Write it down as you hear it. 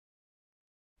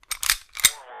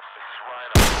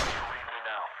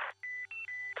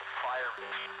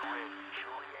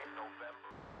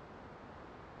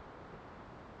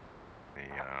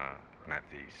map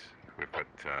these. We've got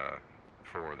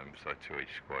 4 of them, so 2 each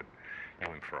squad,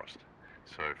 all in Frost.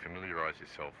 So familiarise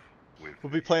yourself with...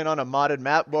 We'll be playing on a modded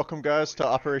map. Welcome guys to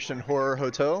Operation Horror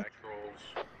Hotel.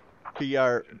 Be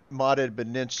our modded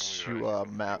Peninsula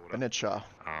map. Peninsula.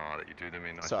 That you do them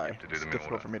in. Sorry, to do them it's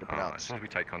difficult order. for me to pronounce. As soon as we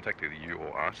take contact, either you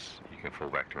or us, you can fall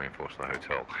back to reinforce the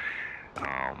hotel.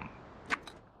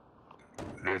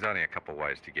 There's only a couple of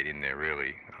ways to get in there,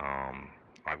 really.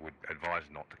 I would advise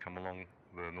not to come along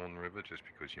the Northern River just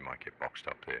because you might get boxed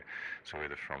up there. So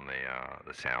either from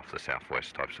the south, the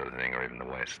southwest type sort of thing, or even the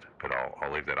west. But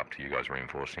I'll leave that up to you guys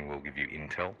reinforcing. We'll give you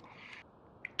intel.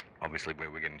 Obviously where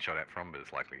we're getting shot at from, but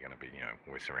it's likely going to be, you know,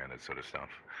 we're surrounded sort of stuff.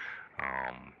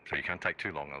 So you can't take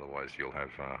too long, otherwise you'll have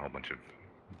a whole bunch of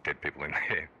dead people in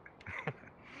there.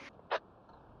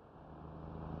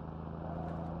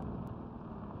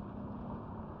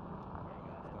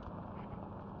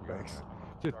 Thanks.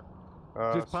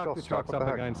 Just park the trucks up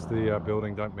against the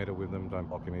building, don't meddle with them, don't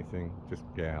block anything, just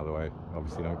get out of the way.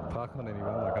 Obviously don't park on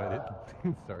anyone like I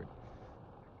did. Sorry.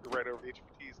 You're right over the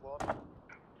HVT's lawn.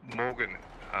 Morgan,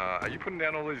 are you putting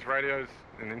down all these radios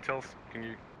and intels? Can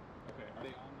you... Okay, are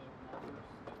they on the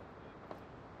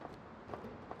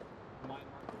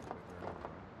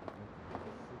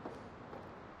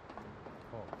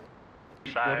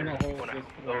markers?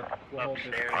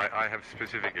 My I have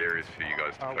specific areas for you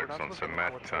guys to focus on, so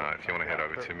Matt, if you want to head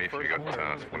over to me, if you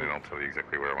got split in, I'll tell you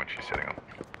exactly where I want you setting up.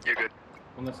 You're good.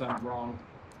 Unless I'm wrong.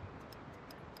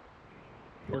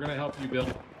 We're gonna help you, Bill.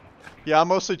 Yeah, I'm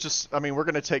mostly just, I mean, we're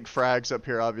gonna take frags up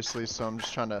here, obviously, so I'm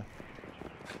just trying to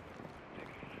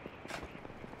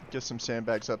get some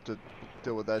sandbags up to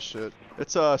deal with that shit.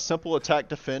 It's a simple attack,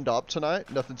 defend, op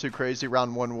tonight. Nothing too crazy.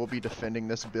 Round 1 we'll be defending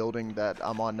this building that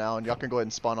I'm on now, and y'all can go ahead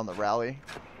and spawn on the rally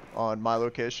on my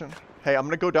location. Hey, I'm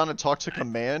gonna go down and talk to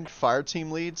command, fire team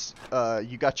leads.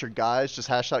 You got your guys, just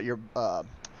hash out your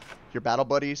battle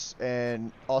buddies,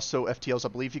 and also FTLs. I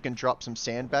believe you can drop some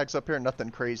sandbags up here. Nothing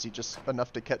crazy, just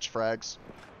enough to catch frags.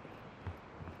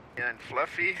 And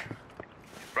Fluffy,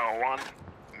 round 1,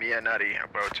 me and Nutty,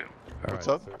 about to. What's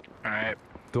up? Alright.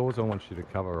 Doors I want you to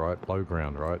cover, right? Low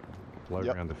ground, right? Low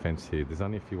ground defense here. There's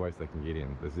only a few ways they can get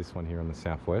in. There's this one here in the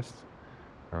southwest.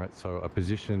 Alright, so a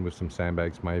position with some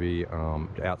sandbags maybe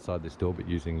outside this door, but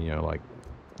using, you know, like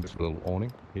this little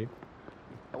awning here.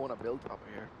 I want to build up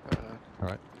here.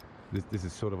 Alright. This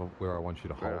is sort of where I want you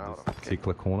to hold this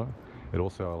particular corner. It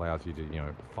also allows you to, you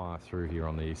know, fire through here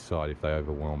on the east side if they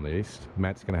overwhelm the east.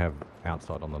 Matt's going to have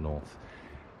outside on the north.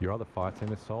 Your other fire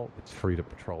team assault, it's free to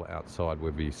patrol outside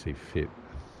wherever you see fit.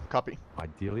 Copy.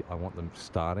 Ideally, I want them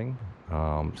starting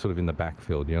sort of in the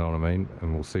backfield, you know what I mean?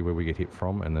 And we'll see where we get hit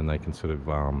from, and then they can sort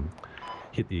of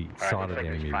hit the side of the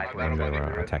enemy when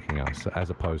they're attacking us, as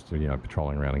opposed to, you know,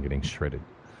 patrolling around and getting shredded.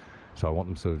 So I want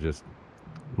them sort of just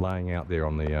laying out there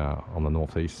on the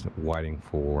northeast, waiting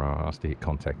for us to hit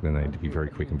contact. Then they need to be very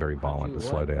quick and very violent to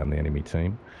slow down the enemy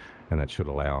team, and that should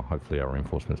allow, hopefully, our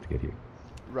reinforcements to get here.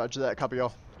 Roger that. Copy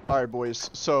all. Alright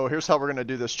boys, so here's how we're going to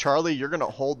do this. Charlie, you're going to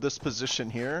hold this position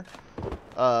here.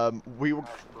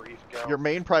 Your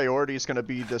main priority is going to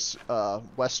be this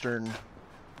western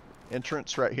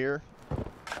entrance right here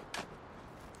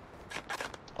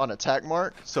on attack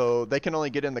mark. So they can only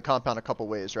get in the compound a couple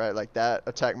ways, right? Like that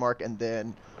attack mark, and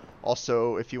then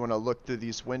also if you want to look through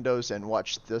these windows and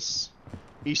watch this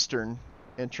eastern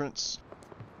entrance.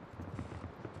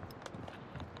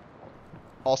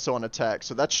 Also on attack,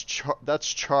 so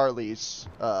that's Charlie's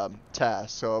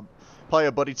task. So probably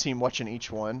a buddy team watching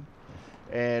each one.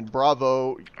 And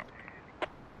Bravo,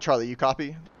 Charlie, you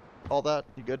copy all that?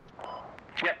 You good?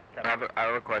 Yep. I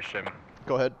have a question.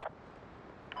 Go ahead.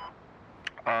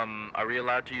 Are we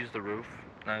allowed to use the roof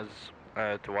as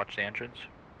to watch the entrance?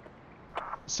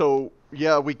 So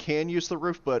yeah, we can use the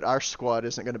roof, but our squad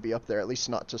isn't going to be up there, at least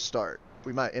not to start.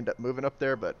 We might end up moving up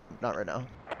there, but not right now.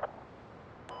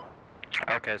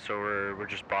 Okay, so we're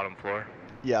just bottom floor.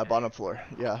 Yeah, bottom floor.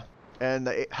 Yeah, and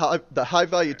the high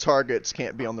value targets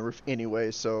can't be on the roof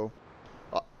anyway. So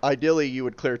ideally, you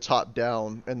would clear top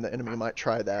down, and the enemy might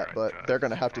try that, but they're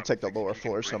gonna have to take the lower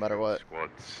floors no matter what.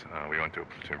 Squads, we won't do a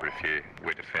platoon brief here.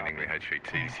 We're defending the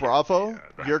HVTs. Bravo,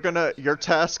 your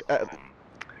task.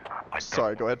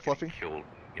 Sorry, go ahead, Fluffy. Kill,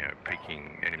 you know,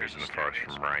 peeking enemies in the forest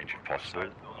from range if possible.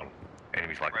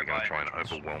 Enemies likely going to try and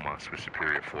overwhelm us with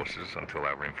superior forces until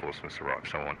our reinforcements arrive.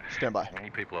 So on. Stand by. As many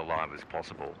people alive as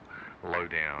possible, low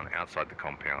down outside the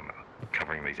compound,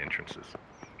 covering these entrances.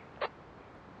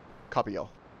 Copy, y'all.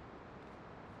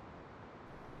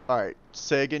 Alright,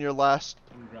 say again your last.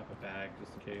 I'm gonna drop a bag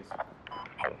just in case.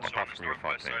 Oh, apart from your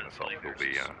fight team assault, you'll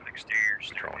be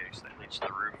patrolling.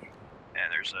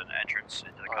 And there's an entrance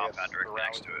into the compound directly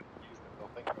next to it.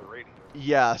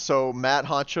 Yeah, so Matt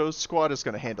Honcho's squad is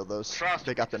going to handle those. Frost,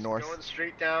 They got the just north. Going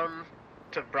straight down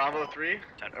to Bravo 3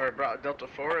 or Delta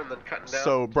 4 and then cutting down.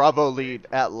 So Bravo lead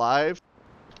at live.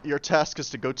 Your task is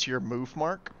to go to your move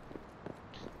mark.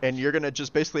 And you're going to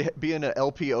just basically be in an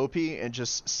LPOP and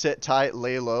just sit tight,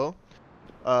 lay low.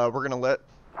 We're going to let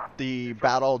the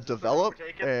battle develop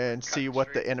and see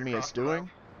what the enemy is doing.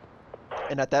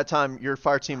 And at that time, your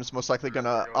fire team is most likely going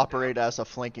to operate as a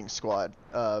flanking squad.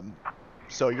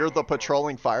 So you're the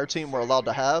patrolling fire team we're allowed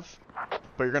to have,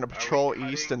 but you're going to patrol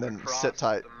east and then sit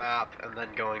tight. The map and then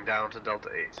going down to Delta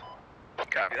 8.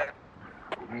 Copy that.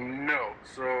 No,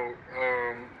 so,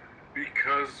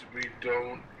 because we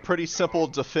don't... Pretty simple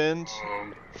defend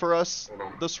for us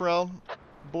this round,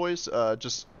 boys.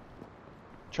 Just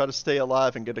try to stay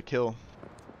alive and get a kill.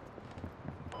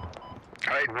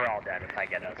 Alright, We're all dead if I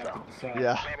get us out.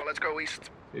 Yeah. well, let's go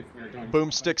east.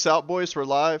 Boomsticks out, boys. We're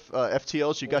live.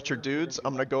 FTLs, you got your dudes.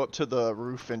 I'm going to go up to the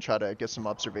roof and try to get some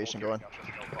observation going.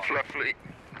 Fluffy.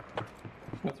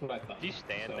 That's what I thought. If you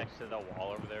stand next to the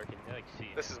wall over there, can you like see?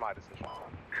 This is my decision.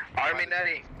 Army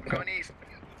Nettie, going east.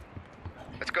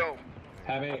 Let's go.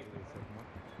 Happy.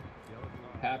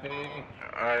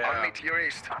 Army to your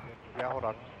east. Yeah, hold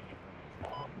on.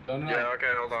 Don't know. Yeah,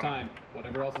 okay, hold on. Time.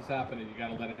 Whatever else is happening, you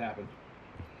gotta let it happen.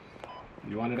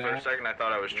 You wanted to For a act? second I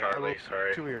thought I was Charlie,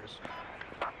 sorry. 2 ears.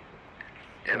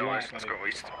 Yeah, no worries. Let's go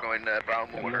east. Going Brown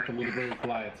I'm Water. looking to bird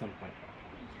fly at some point.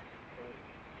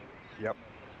 Yep.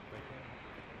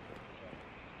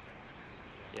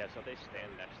 Yeah, so if they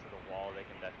stand next to the wall, they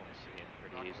can definitely see it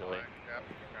pretty easily.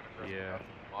 Yeah.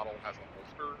 Model has a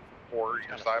holster or your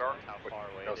Kinda sidearm, how but far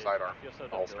away no it is. sidearm. I feel so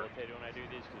Holster. debilitated when I do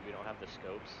these because we don't have the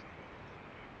scopes.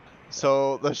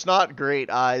 So there's not great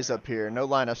eyes up here. No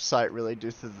line of sight really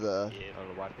due to the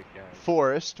Yeah.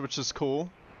 forest, which is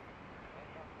cool.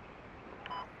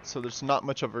 So there's not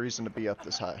much of a reason to be up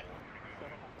this high.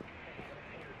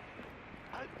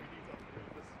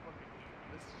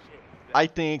 I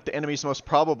think the enemy's most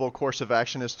probable course of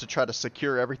action is to try to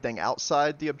secure everything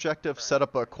outside the objective, set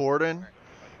up a cordon,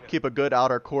 keep a good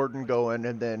outer cordon going,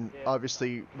 and then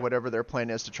obviously whatever their plan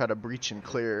is to try to breach and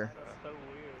clear.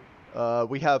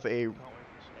 We have a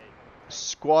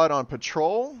squad on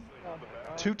patrol,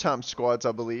 2-time squads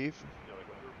I believe.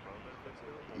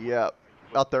 Yep,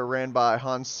 out there ran by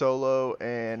Han Solo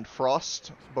and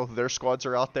Frost. Both of their squads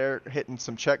are out there hitting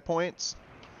some checkpoints,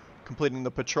 completing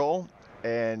the patrol,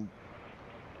 and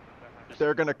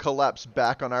they're going to collapse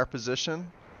back on our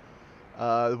position.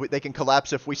 They can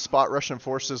collapse if we spot Russian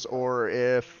forces or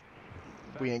if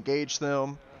we engage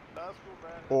them,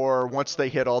 or once they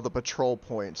hit all the patrol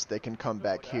points, they can come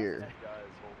back here.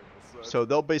 So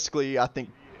they'll basically, I think,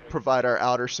 provide our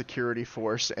outer security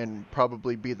force and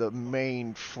probably be the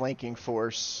main flanking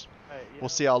force. We'll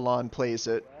see how Lon plays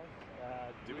it.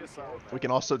 We can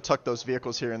also tuck those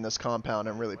vehicles here in this compound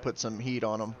and really put some heat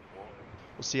on them.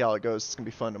 We'll see how it goes. It's going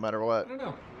to be fun no matter what. I don't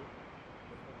know.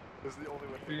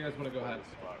 Do you guys want to go ahead?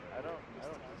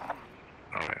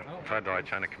 Oh yeah. Third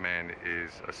chain of command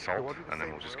is assault, and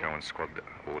then we'll just go in squad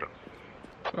order.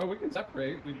 Well, we can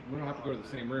separate. We don't have to go to the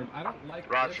same room. I don't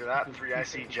like Roger this that. because 3 IC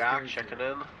there's Jack stairs checking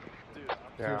here. in.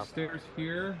 There's stairs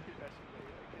here.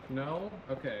 No?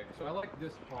 Okay, so I like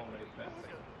this hallway best.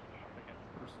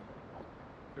 Personally.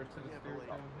 There's a set of stairs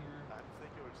down here.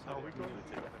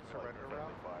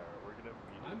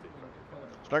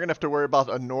 Not going to have to worry about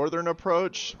a northern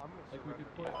approach. Like we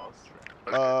could put...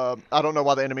 I don't know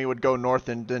why the enemy would go north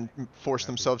and then force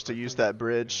themselves to use that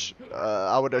bridge.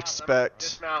 I would expect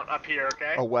Dismount up here,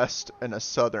 okay? a west and a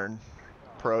southern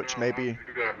approach. Maybe Do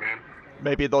that, man.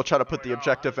 maybe they'll try to put the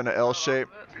objective in an L shape,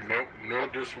 Nope, no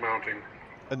dismounting.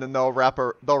 and then they'll wrap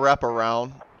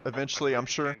around eventually, I'm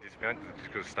sure. Dismount,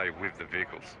 just got to stay with the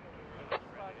vehicles. So,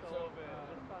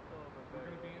 we're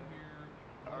gonna be in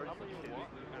here.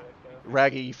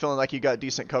 Raggy, you feeling like you got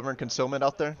decent cover and concealment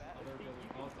out there?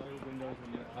 Other windows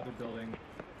in the other building.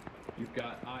 You've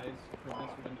got eyes from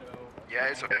this window. Yeah,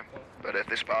 it's okay. But if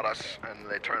they spot us and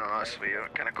they turn on us, we are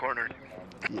kind of cornered.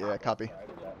 Yeah, copy.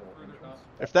 Further up.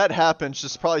 If that happens,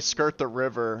 just probably skirt the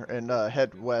river and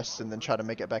head west and then try to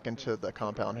make it back into the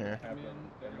compound here. Come in.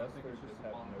 Then I think it's just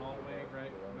a long hallway,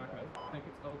 right? I'm not gonna think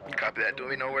it's open. Copy that. Do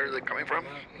we know where they're coming from?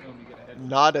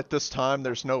 Not at this time,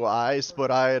 there's no eyes,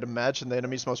 but I'd imagine the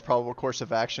enemy's most probable course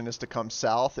of action is to come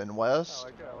south and west,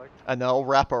 and they'll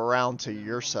wrap around to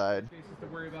your side. Cases to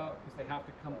worry about because they have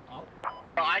to come up.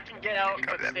 Oh, I can get out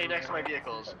but stay next to my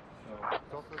vehicles.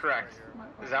 So, Correct.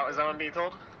 Is that what I'm being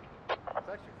told?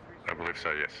 I believe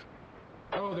so, yes.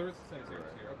 oh, there is a set of stairs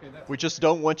here. Okay, that's We just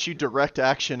don't want you direct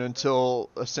action until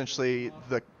essentially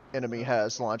the enemy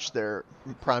has launched their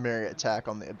primary attack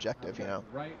on the objective, you know.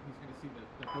 Right, he's going to see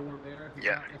the door there. He's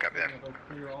Yeah, not copy necessarily that. going to go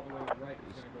clear all the way right.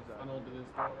 He's going to go funnel to this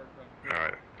door.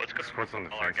 Alright, let's go. Squads on the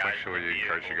fence, make sure you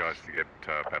encourage you guys to get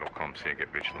battle comms here,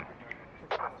 get vigilant.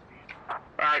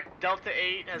 Alright, Delta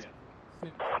 8 has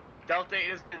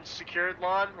been secured,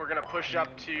 Lon. We're gonna push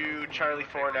up to Charlie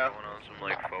 4 now. Some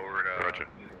like forward. Roger.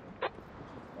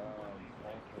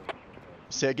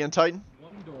 Say again, Titan?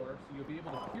 One door, so you'll be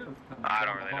able to hear him coming. I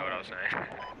don't really know what I was saying.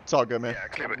 It's all good, man. Yeah,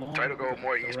 clear it. Try to go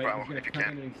more east, Bravo, if you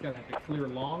can. He's got to clear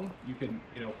long. You can,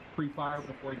 you know, pre-fire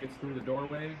before he gets through the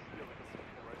doorway.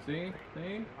 See?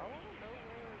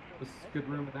 This is a good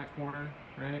room in that corner,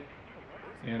 right?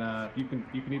 And you can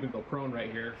even go prone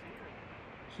right here,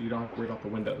 so you don't have to worry about the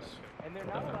windows. And they're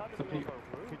not allowed to Something go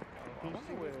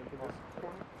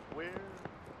where?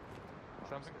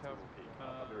 Something tells me.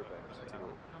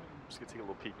 Just gonna take a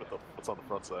little peek at what's on the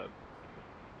front side.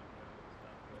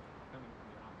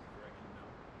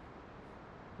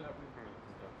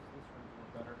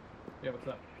 Yeah, what's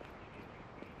up?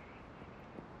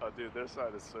 Oh, dude, their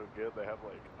side is so good. They have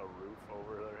like a roof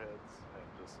over their heads, and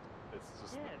it's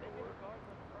just the door.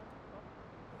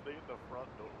 They get the front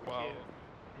door. Wow.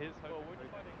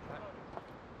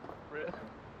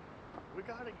 We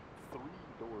got 3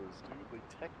 doors, dude. Like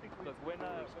technically. Look, when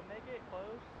they get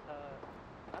close,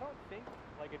 I don't think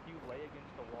like if you lay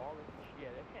against the wall, they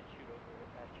can't shoot over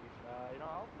at you. You know,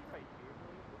 I'll be right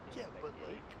here. Yeah, but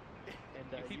like. And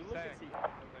you look at the.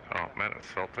 Oh man, it's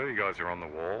Salter, you guys are on the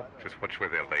wall. Just watch where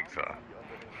their legs are.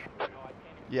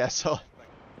 Yeah, so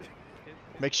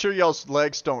make sure y'all's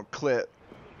legs don't clip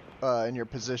in your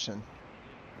position.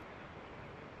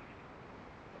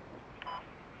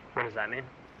 What does that mean?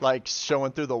 Like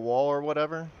showing through the wall or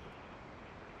whatever.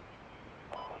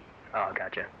 Oh,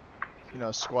 gotcha. You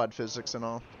know, squad physics and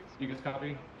all. You guys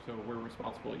copy? So we're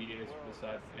responsible EAs for this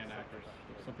side and actors.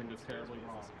 If something goes terribly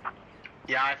wrong.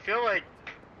 Yeah, I feel like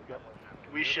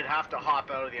we should have to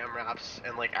hop out of the MRAPs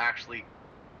and like actually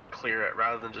clear it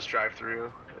rather than just drive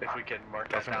through. If we can mark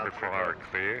that Doesn't down. require a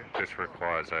clear, just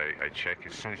requires a check.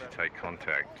 As soon as you take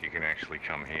contact, you can actually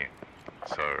come here.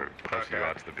 So the closer you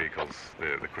are to the vehicles,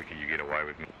 the quicker you get away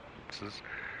with misses.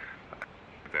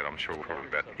 That I'm sure we're probably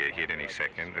about to get hit any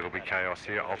second. It'll be chaos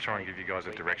here. I'll try and give you guys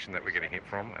a direction that we're getting hit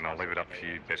from, and I'll leave it up to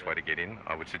you. Best way to get in,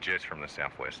 I would suggest from the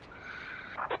southwest.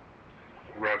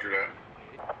 Roger that.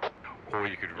 Or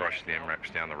you could rush the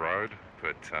MRAPs down the road,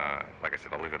 but like I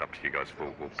said, I'll leave it up to you guys.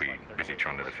 We'll be busy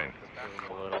trying to defend.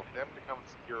 Them to come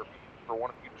secure for one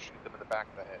of you to shoot them in the back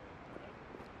of the head.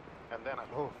 And then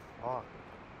oh fuck.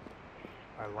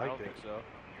 I like it. So.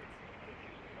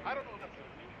 I don't know if that's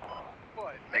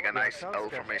but Make a nice L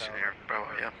formation here,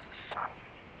 Bravo, yeah.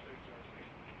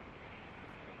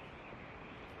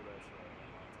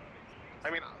 I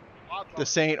mean,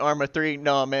 This ain't Arma 3.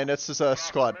 No, man, this is a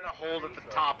squad. We're gonna hold at the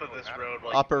top of this road.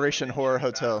 Like, Operation Horror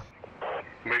Hotel.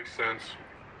 Makes sense.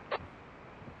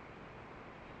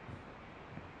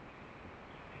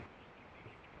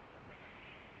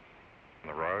 On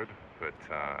the road, but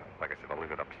like I said, I'll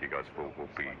leave it up to you guys. We'll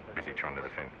be busy trying to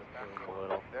defend.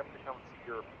 Them to come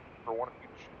secure for one of you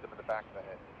to shoot them in the back of the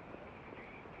head.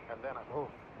 And then oh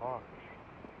fuck.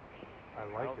 I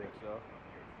like it. So.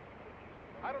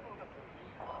 I don't know if that's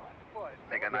but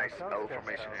Make a nice L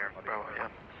formation here, Bravo, yeah.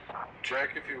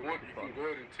 Jack, if you want, you can go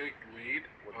ahead and take lead.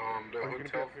 The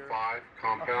Hotel 5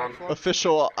 compound.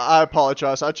 Official, I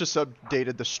apologize. I just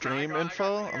updated the stream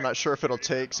info. I'm not sure if it'll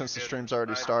take since the stream's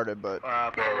already started, but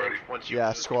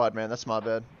yeah, squad, man, that's my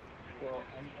bad.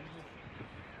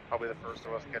 Probably the first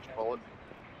of us to catch a bullet.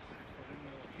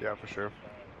 Yeah, for sure.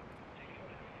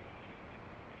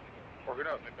 Or who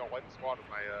knows, maybe I'll wipe the squad with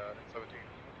my 17.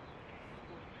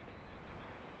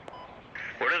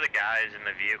 What are the guys in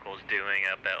the vehicles doing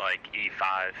up at like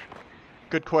E5?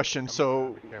 Good question.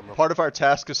 So part of our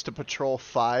task is to patrol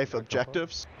 5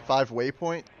 objectives, 5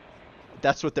 waypoint.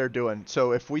 That's what they're doing.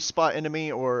 So if we spot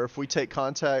enemy or if we take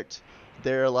contact,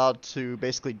 they're allowed to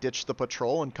basically ditch the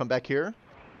patrol and come back here.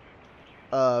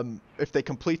 If they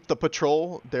complete the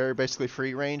patrol, they're basically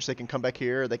free range. They can come back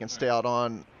here. They can stay out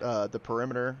on the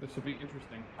perimeter. This will be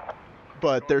interesting.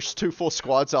 But there's 2 full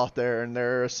squads out there, and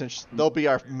they'll be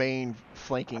our main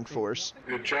flanking force.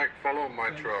 Yeah, Jack, follow my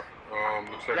truck.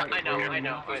 Looks like I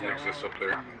know. doesn't exist up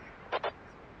there.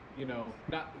 You know,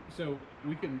 so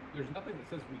we can. There's nothing that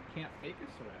says we can't make a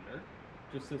surrender.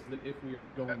 Just says that if we are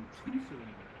going to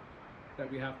surrender,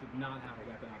 that we have to not have a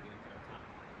weapon out the entire time.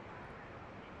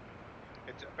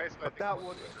 It's basically, But that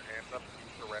would your hands up and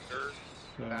you surrender.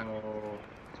 So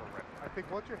I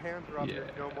think once your hands are up, Yeah.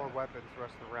 there's no more weapons the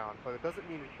rest of the round. But it doesn't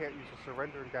mean you can't use a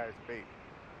surrendering guy as bait.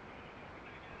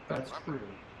 that's true.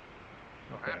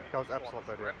 Okay. That was excellent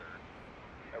idea.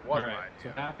 It was Alright, mine. so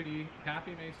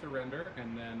Happy may surrender,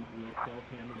 and then we'll kill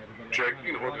him and everybody else. Jack, around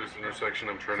you him. can hold this intersection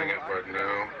I'm turning at right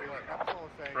now. Epsilon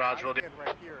was saying, Roger, I will do. stand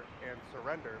right here and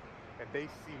surrender, and they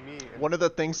see me. And One of the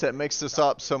things that makes this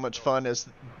op so much fun is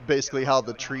basically how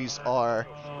the trees are.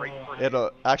 It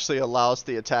actually allows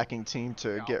the attacking team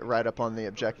to get right up on the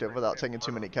objective without taking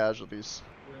too many casualties.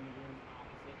 We're in the room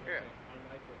opposite. Okay,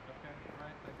 I like it. Okay,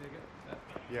 alright, I dig it.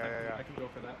 Yeah. I can go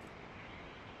for that.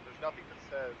 There's nothing that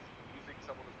says using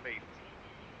someone as bait.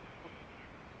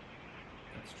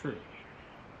 That's true.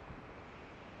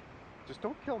 just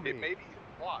don't kill me. It may be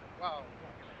blocked. Well,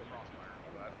 crossfire,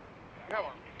 but come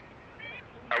on.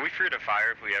 Are we free to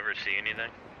fire if we ever see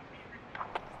anything?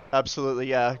 Absolutely,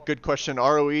 yeah. Good question.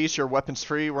 ROEs, your weapons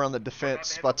free. We're on the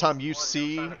defense. By the time you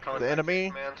see the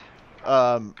enemy,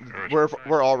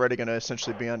 we're already going to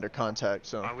essentially be under contact.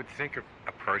 So I would think of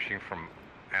approaching from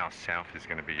our south is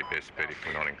going to be your best bet if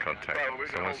we're not in contact.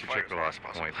 So once you check the last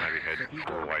point, maybe head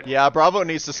forward. yeah, Bravo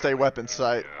needs to stay weapon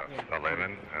sight. 11,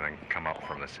 and then come up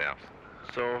from the south.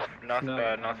 So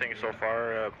nothing so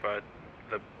far, but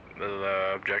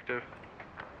the objective.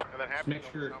 And then Just make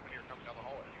sure.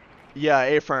 Yeah,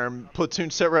 A-firm. Platoon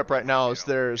sit rep right now is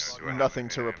there's nothing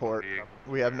to report.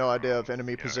 We have no idea of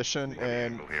enemy position,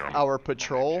 and our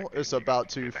patrol is about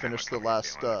to finish the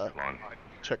last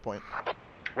checkpoint.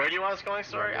 Where do you want us going,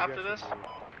 sorry, after this?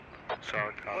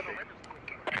 Solid copy.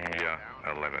 India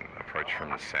 11, approach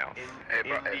from the south.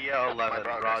 India 11,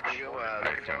 Roger.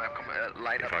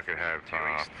 If I could have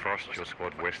Frost, your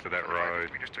squad west of that road,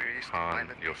 Han,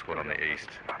 your squad on the east,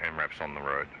 MRAPs on the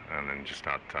road, and then just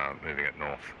start moving it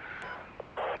north.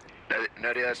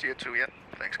 Nerdy, that's you too, yeah.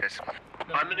 Thanks, guys.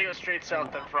 I'm gonna go straight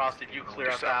south then, Frost, if you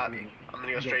clear up that. I'm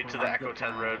gonna go straight to the Echo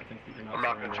 10 road. I'm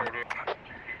not gonna turn here.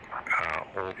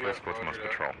 All squads must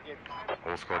patrol.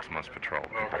 All squads must patrol.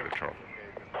 Patrol.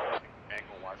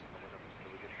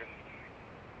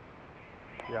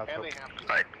 Yeah,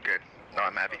 Alright, good. No,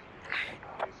 I'm happy.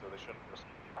 So they shouldn't just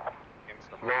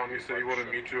Ron, you said you wanted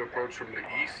me to approach from the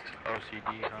east?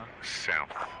 OCD, huh? South.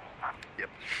 Yep.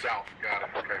 South, got it,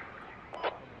 okay.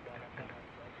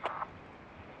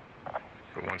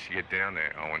 But once you get down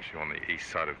there, I want you on the east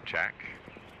side of Jack.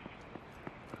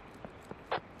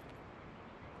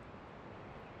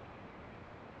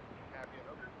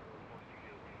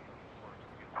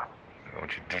 I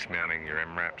want you dismounting your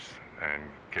MRAPs and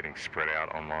getting spread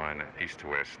out online east to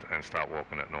west and start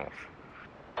walking it north.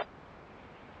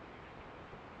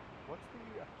 What's the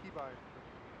keybind for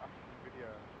the NVIDIA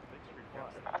Big Screen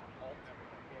Plus?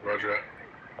 Roger that.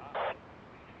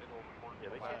 Yeah,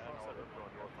 they can't set it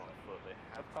going north on foot. They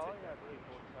have to Probably take got that bridge.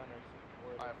 people trying to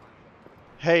support it.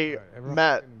 Hey, Everyone's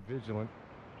Matt, getting vigilant.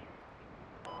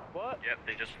 What? Yep,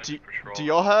 they just finished patrol. do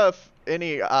y'all have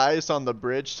any eyes on the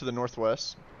bridge to the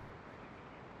northwest?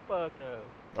 Fuck no.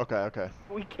 Okay.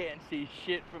 We can't see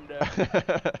shit from down.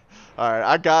 All right,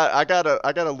 I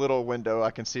got a little window.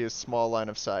 I can see a small line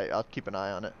of sight. I'll keep an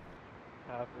eye on it.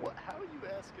 What? How are you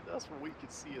asking us when we can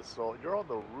see us all? You're on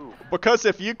the roof. Because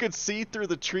if you could see through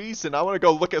the trees, and I want to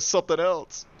go look at something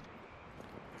else.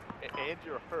 And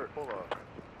you're hurt. Hold on.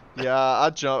 Yeah,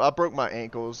 I broke my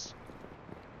ankles.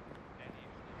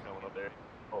 Coming up there.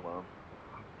 Hold on.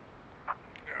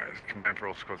 Guys, command for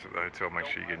all squads at the hotel. Make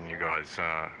sure you're getting you guys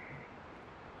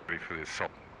ready for this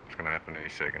assault. It's going to happen any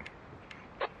second.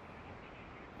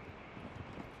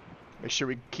 Make sure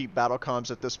we keep battle comms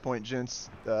at this point, gents.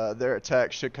 Their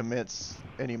attack should commence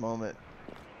any moment.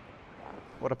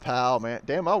 What a pal, man.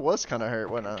 Damn, I was kind of hurt,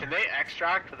 wasn't I? Can they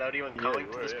extract without even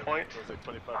coming to this point? It was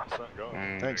like 25%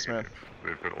 gone. Thanks, man.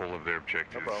 We've got all of their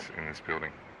objectives in this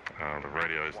building. The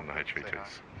radios and the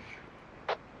HVTs.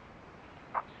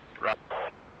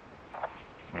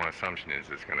 My assumption is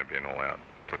it's going to be an all-out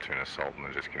platoon assault, and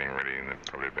they're just getting ready, and they're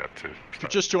probably about to If you're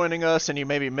start. just joining us and you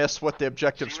maybe missed what the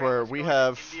objectives were, we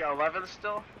have India 11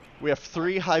 still?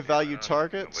 3 high-value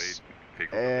targets,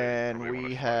 and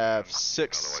we have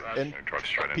 6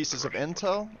 pieces of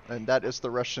intel, and that is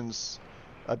the Russians'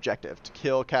 objective: to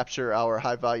kill, capture our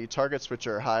high-value targets, which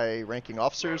are high-ranking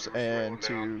officers, and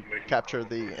to capture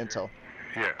the intel.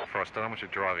 Yeah, Frost, I don't want you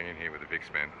driving in here with the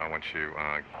Vix, man. I want you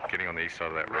getting on the east side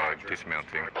of that road,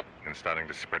 dismounting, and starting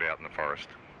to spread out in the forest.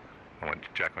 I want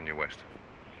Jack on your west.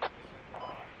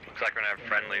 Looks like we're gonna have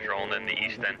friendlies rolling in the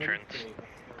east entrance.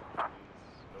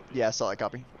 Yeah, I saw that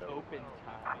copy. Open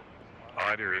time.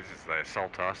 Idea is they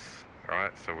assault us,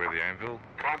 alright, so we're the anvil.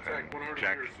 Contact 100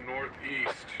 Jack, meters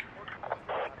northeast.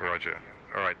 Roger.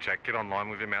 Alright, Jack, get online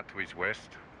with him out to his west.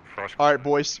 Frost. Alright,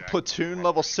 boys, platoon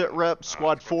level sit rep,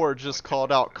 squad 4 just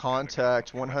called out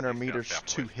contact 100 meters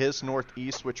to his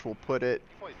northeast, which will put it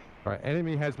Right,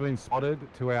 enemy has been spotted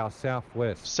to our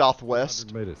southwest. Southwest.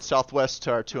 200 meters. Southwest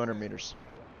to our 200 meters.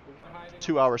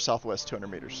 2 hours southwest, 200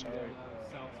 meters.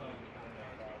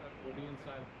 We'll be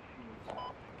inside.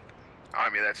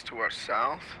 Army, that's to our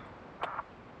south.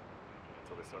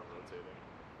 Until they start rotating.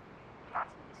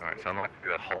 Alright, so unlike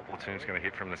the whole platoon's going to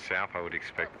hit from the south, I would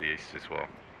expect the east as well.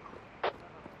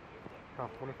 Oh,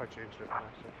 what if I changed it?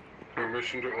 Actually?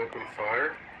 Permission to open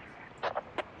fire?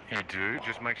 You do,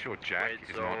 just make sure Jack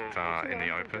is not in the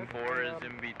open. Four is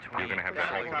in between. You're going to have that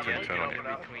whole platoon turn on you.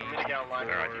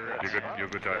 Alright, you're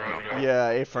good to open up.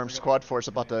 Yeah, A-firm. Squad 4 is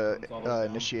about to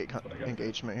initiate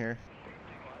engagement here.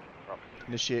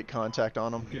 Initiate contact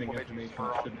on them. Getting information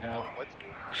should have.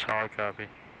 Solid copy.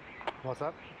 What's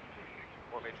that?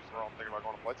 What made you throw? I'm thinking about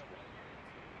going to flight school.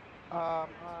 I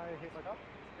hate my job,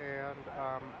 and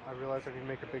I realized I need to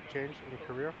make a big change in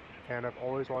career, and I've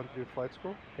always wanted to do flight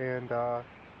school, and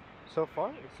so far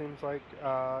it seems like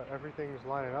everything's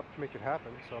lining up to make it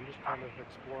happen, so I'm just kind of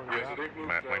exploring Yeah, so that. they've moved,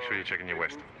 Matt, make sure you're checking your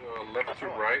west. left to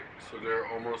right, so they're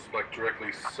almost like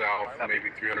directly south, maybe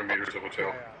 300 meters of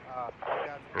hotel.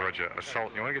 Roger.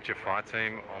 Assault, you want to get your fire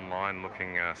team online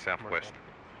looking southwest.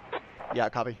 Yeah,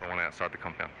 copy. The one outside the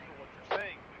compound.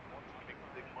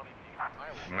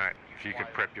 Matt, if you could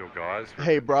prep your guys.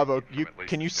 Hey, Bravo,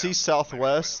 can you see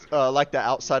southwest, like the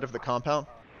outside of the compound?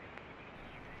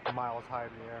 Miles high in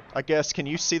the air. I guess, can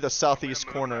you see the southeast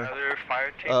corner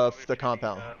of the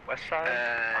compound? West side?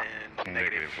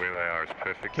 Negative. Where they are is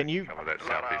perfect. Can you cover that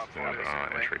southeastern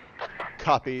entry?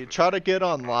 Copy. Try to get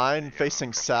online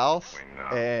facing south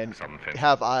and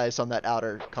have eyes on that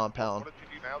outer compound,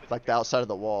 like the outside of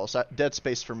the walls. Dead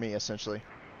space for me, essentially.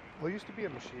 Well, I used to be a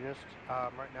machinist.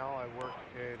 Right now I work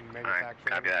in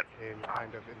manufacturing in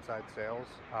kind of inside sales,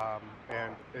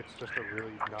 and it's just a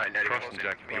really Cross and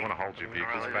Jack, if you want to hold your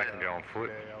vehicles back and go on foot,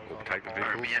 or take the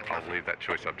vehicles, I'll leave that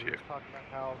choice up to you.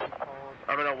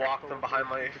 I'm gonna walk them behind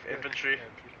my infantry.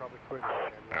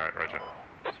 Alright, Roger.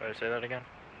 Sorry, say that again.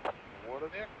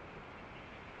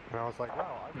 And I was like,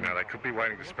 wow. Now, they could be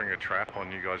waiting to spring a trap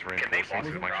on you guys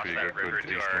reinforcing to make sure you get good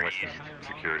east and western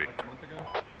security.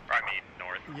 I mean,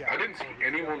 north. I didn't see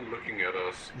anyone looking at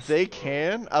us. They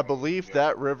can. I believe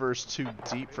that river's too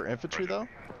deep for infantry, though.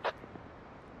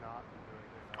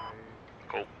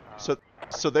 Cool.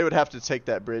 So they would have to take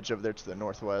that bridge over there to the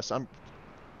northwest. I'm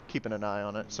keeping an eye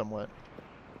on it somewhat.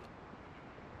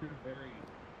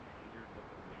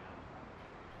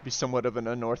 Be somewhat of an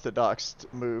unorthodox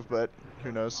move, but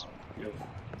who knows?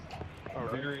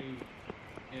 Very,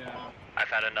 yeah. I've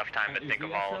had enough time to think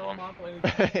of all of them.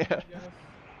 Yeah.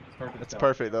 It's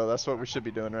perfect, though. That's what we should be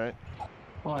doing, right?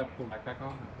 Oh, I have full backpack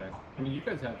on? Okay. I mean, you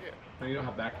guys have... I mean, you don't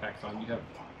have backpacks on. You have...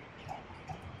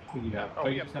 What do you have? Oh,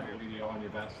 you just have a radio on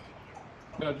your vest.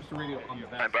 No, just a radio on your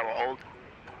vest. Bravo, hold.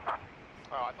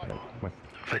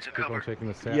 Keep on checking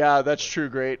the south. Yeah, that's true.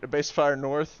 Great. Base fire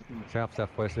north. South,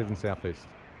 southwest, even southeast.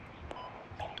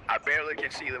 I barely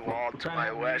can see the wall to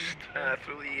my west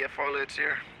through the foliage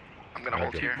here. I'm gonna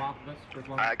hold here.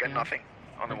 I got nothing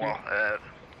on the wall.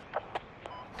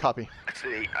 Copy. I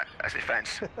see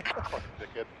fence.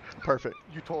 Perfect.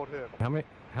 You told him.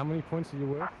 How many points are you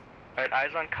worth? Alright,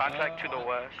 eyes on contact to the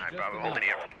west. I'm probably holding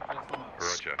here.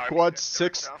 Roger.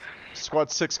 Squad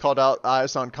 6 called out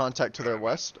eyes on contact to their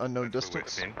west, unknown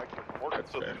distance.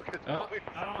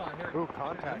 Ooh,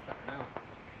 contact.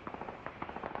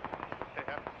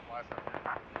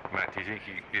 Matt, do you think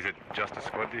is it just a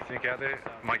squad, do you think, out there?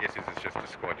 My guess is it's just a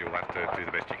squad. You'll have to do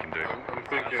the best you can do. I'm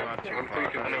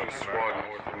thinking there's a squad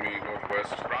north of me,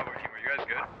 northwest. Bravo team, are you guys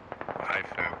good? Hey,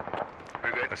 firm.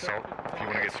 We're good. Assault, if you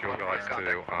want to get your guys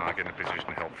to get in a position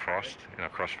to help Frost,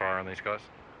 crossfire on these guys.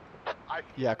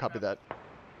 Yeah, copy that.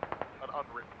 An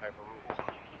unwritten type of rule.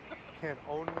 Can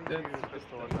only use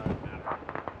pistol and knife.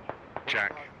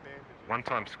 Jack,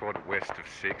 one-time squad west of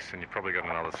 6, and you've probably got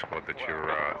another squad that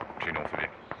you're due north of you.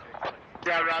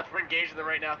 Yeah, Ralph, we're engaging them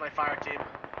right now with my fire team.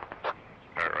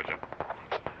 Alright, Roger.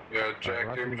 Yeah,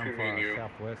 Jack, in between me and you.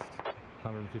 Southwest,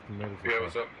 150 meters. Yeah,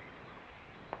 what's up?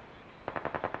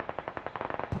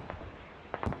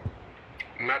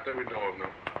 Not that we know of, no.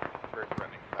 Very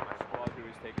threatening. My squad who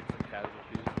is taking some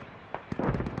casualties.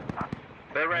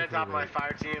 They're right on top of my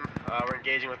fire team. We're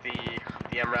engaging with the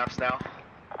MRAPs now.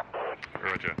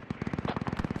 Roger.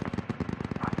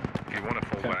 If you want to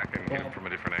fall back and hit him from a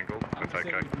different angle, that's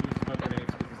okay. Use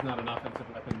grenades because it's not an offensive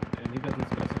weapon, and he doesn't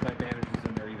specify bandages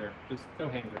in there either. Just no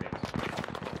hand grenades.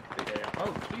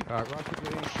 Oh, geez. Alright, Roger,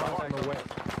 getting shot on the west.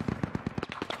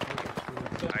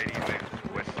 80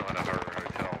 meters west side of our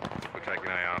hotel. We're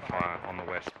taking AR fire on the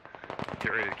west.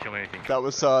 Get ready to kill anything. That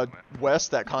was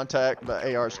west, that contact,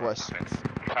 the AR's west.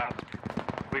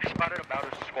 We We've spotted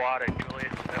about a squad at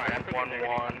Julius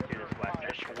 1-1,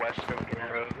 just west of the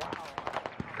road.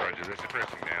 Roger, they're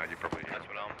suppressing now. You probably. That's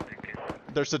what I'm thinking.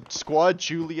 There's a squad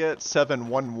Juliet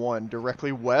 711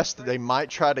 directly west. They might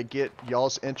try to get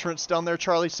y'all's entrance down there,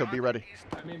 Charlie, so be ready.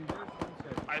 I mean,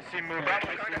 I see movement. I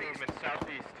see movement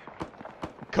southeast.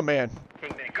 Command.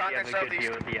 Kingman, you have a good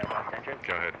view of the west entrance?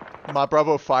 Go ahead. My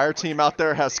Bravo fire team out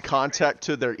there has contact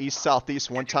to their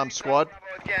east-southeast one-time squad.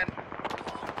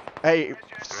 Hey,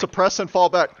 suppress and fall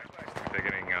back. They're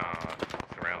getting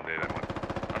surrounded.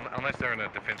 Unless they're in a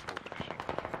defensible position.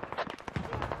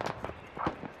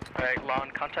 Alright,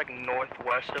 Lon, contact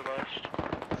northwest of us.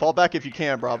 Fall back if you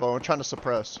can, Bravo. I'm trying to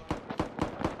suppress.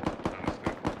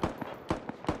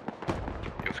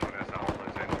 Your squad has all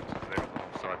those entrances there on the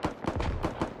north side.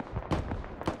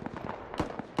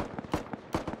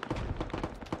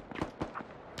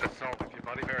 Assault with your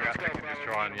buddy. Very active. You can just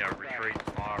try and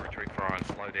retreat fire and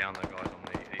slow down the guys on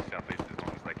the east-southeast as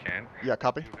long as they can. Yeah,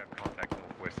 copy. You'll have contact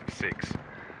northwest of 6.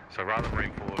 So rather than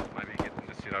reinforce, maybe get them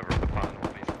to sit over at the far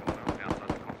northeast corner outside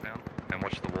the compound and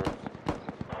watch the walls.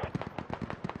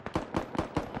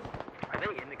 Are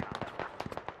they in the compound?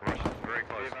 Russians very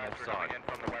close north side.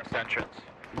 From the west entrance.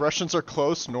 Russians are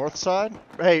close north side.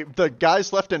 Hey, the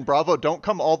guys left in Bravo, don't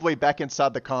come all the way back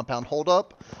inside the compound. Hold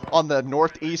up on the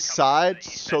northeast side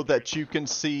so that you can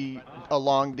see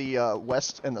along the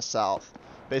west and the south.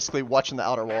 Basically watching the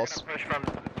outer walls.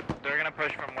 They're gonna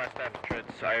push from west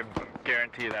entrance, I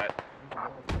guarantee that.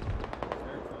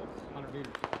 100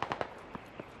 meters.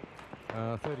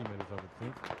 30 meters, I would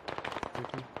think.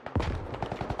 50.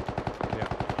 Yeah.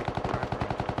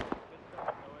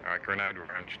 Alright, grenade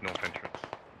range, north entrance.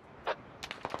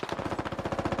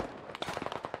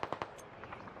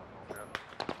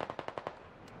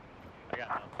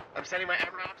 I'm sending my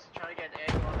MRAPs to try to get an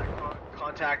angle on their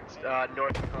contact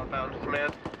north of the compound.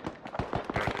 Command.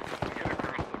 Get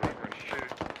across the river and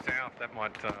shoot south. That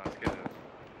might get the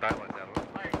daylight out of it.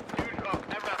 Alright, dude,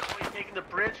 MRAPs, when you're taking the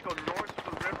bridge, go north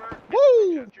of the river.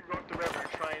 Woo! North of the river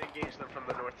and try and engage them from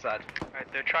the north side. Alright,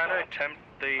 they're trying to attempt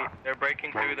they're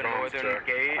breaking through the northern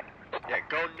gate. Yeah,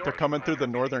 go north. They're coming through the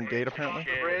northern gate apparently.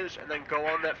 The bridge and then go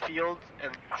on that field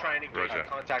and try and engage the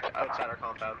contact outside our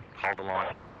compound. Hold the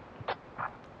line.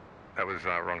 That was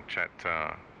wrong chat,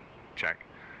 Jack.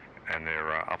 And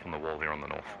they're up on the wall here on the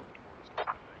north.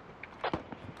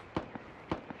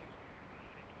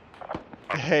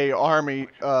 Hey, Army,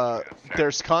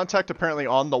 there's contact apparently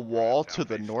on the wall to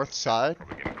the north side.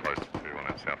 Probably getting close to on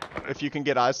that south. If you can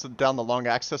get eyes down the long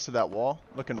access to that wall,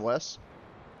 looking west.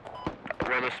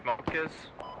 Where the smoke is?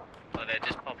 Oh, they're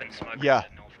just popping smoke. Yeah.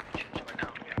 North entrance right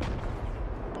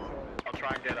now. I'll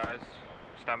try and get eyes.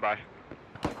 Stand by.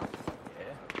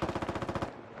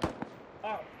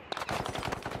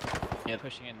 Yeah,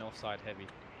 pushing in north side heavy.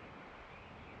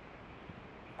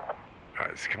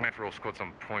 Alright, it's command for all squads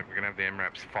on point. We're going to have the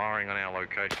MRAPs firing on our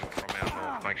location from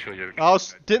our north. Make sure you...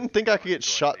 Didn't think I could get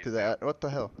shot through that. What the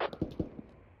hell?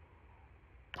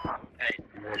 Hey,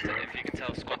 if you can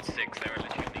tell, squad 6, they're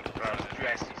literally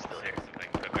Yes, he's still here. They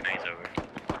can put grenades over.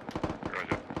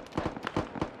 Roger.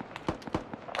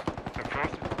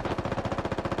 Across.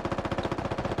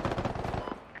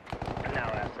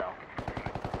 Now SL.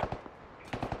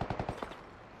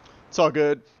 It's all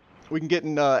good. We can get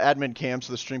in admin cam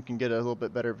so the stream can get a little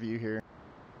bit better view here.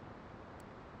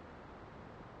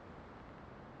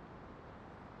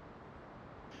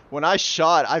 When I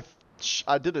shot,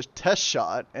 I did a test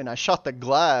shot and I shot the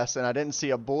glass and I didn't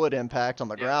see a bullet impact on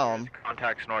the ground.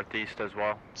 Contacts northeast as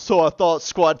well. So I thought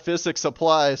squad physics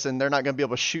applies and they're not going to be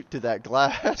able to shoot through that I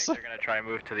glass. think they're gonna try and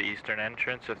move to the eastern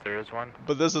entrance if there is one.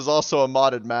 But this is also a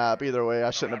modded map. Either way,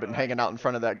 I shouldn't have been hanging out in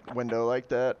front of that window like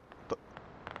that.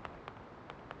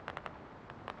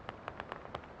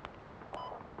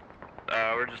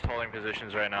 We're just holding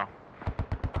positions right now.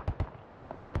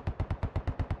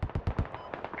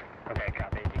 Okay,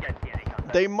 copy. If you guys see any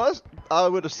contact. They must, I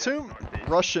would assume,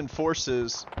 Russian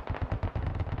forces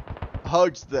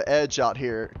hugged the edge out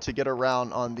here to get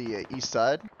around on the east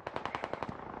side.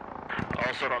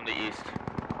 Also on the east.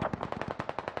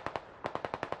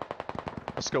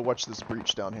 Let's go watch this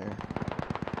breach down here.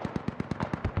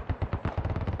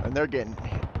 And they're getting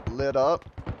lit up.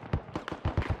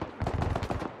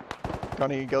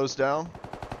 Gunny goes down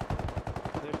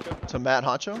to Matt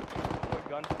Honcho.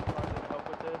 Gun to help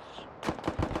with this.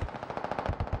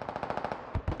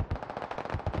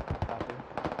 Copy.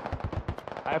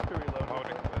 I have to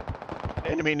reload.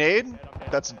 Enemy nade.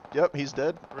 That's, yep, he's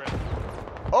dead.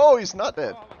 Oh, he's not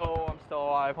dead. Oh, I'm still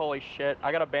alive. Holy shit.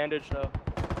 I got a bandage though.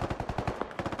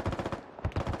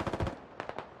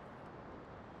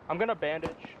 I'm gonna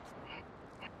bandage.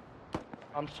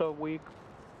 I'm so weak.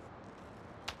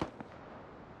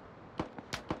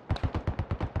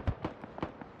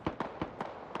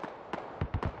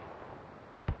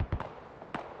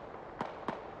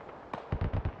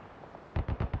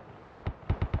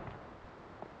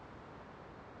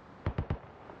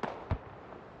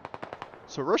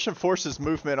 So Russian forces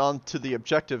movement onto the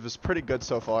objective is pretty good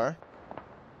so far.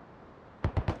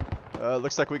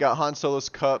 Looks like we got Han Solo's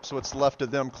cups, what's left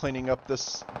of them cleaning up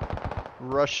this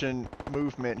Russian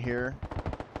movement here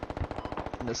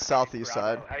in the southeast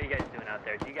side. How are you guys doing out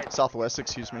there? Do you guys Southwest,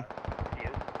 excuse me.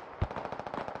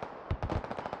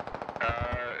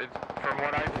 From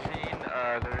what I've seen,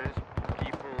 there is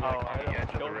people on the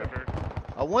edge of the river.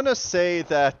 I want to say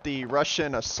that the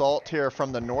Russian assault here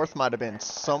from the north might have been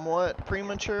somewhat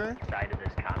premature,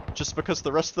 just because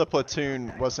the rest of the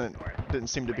platoon didn't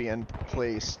seem to be in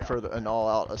place for an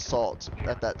all-out assault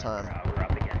at that time. we're up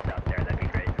against out there? That'd be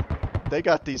great. They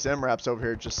got these MRAPs over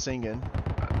here just singing.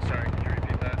 Sorry, can you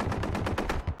repeat that?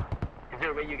 Is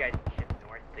there a way you guys can shift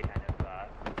north to kind of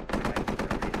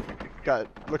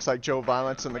Got, looks like Joe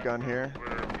Violence in the gun here. We're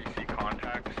BC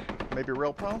contacts. Maybe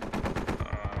Real Pro?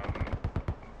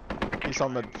 He's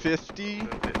on the 50. A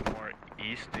little bit more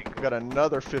east. We got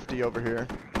another 50 over here.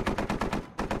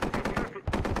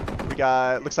 We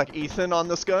got, looks like Ethan on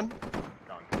this gun.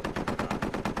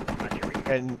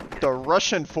 And the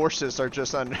Russian forces are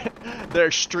just they're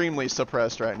extremely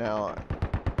suppressed right now.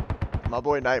 My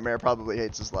boy Nightmare probably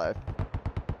hates his life.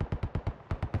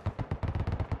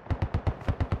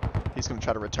 He's gonna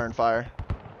try to return fire.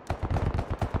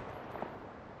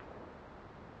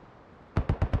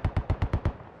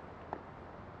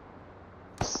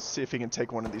 See if he can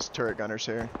take one of these turret gunners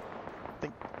here. I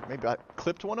think maybe I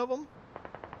clipped one of them.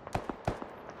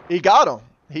 He got him.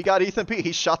 He got Ethan P.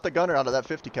 He shot the gunner out of that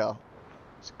 50 cal.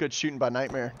 It's good shooting by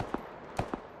Nightmare.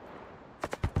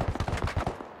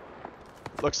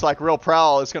 Looks like Real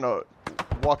Prowl is gonna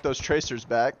walk those tracers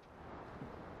back.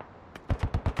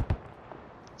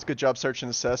 It's a good job search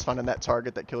and assess, finding that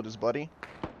target that killed his buddy.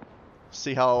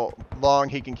 See how long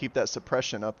he can keep that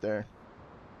suppression up there.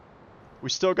 We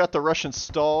still got the Russians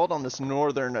stalled on this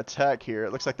northern attack here.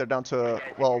 It looks like they're down to,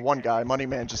 well, one guy.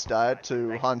 Moneyman just died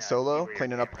to Han Solo,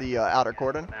 cleaning up the outer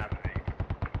cordon. I'm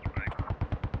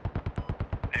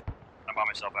by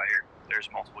myself out here.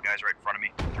 There's multiple guys right in front of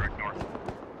me, direct north.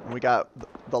 And we got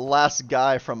the last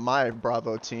guy from my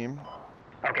Bravo team.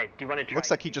 Okay, do you want to try? Looks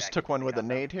like he just took one with a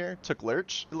nade here. Took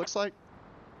Lurch, it looks like.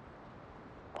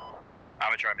 I'm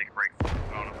gonna try to make a break. I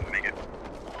don't know if I'm gonna make it.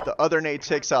 The other nade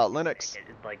takes out Linux.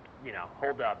 Like, you know,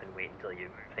 hold up and wait until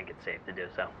you think it's safe to do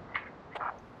so.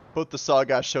 Both the Saw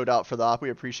guys showed out for the op.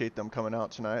 We appreciate them coming out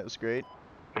tonight. It was great.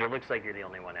 But it looks like you're the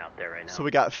only one out there right now. So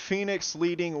we got Phoenix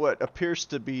leading what appears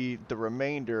to be the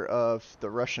remainder of the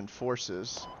Russian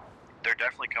forces. They're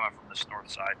definitely coming from this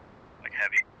north side, like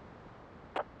heavy.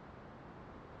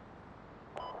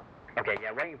 Okay,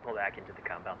 yeah, why don't you pull back into the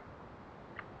compound?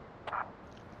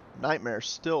 Nightmare's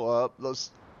still up.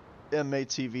 Those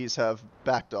MATVs have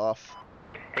backed off.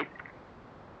 Hey,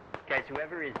 guys,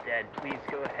 whoever is dead, please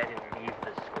go ahead and leave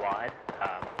the squad.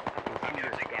 I can see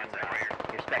your camera,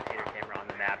 your spectator camera on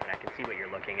the map, and I can see what you're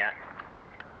looking at.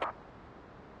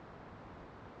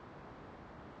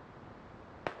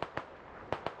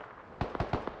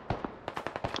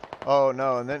 Oh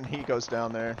no, and then he goes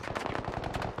down there.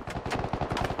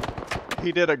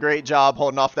 He did a great job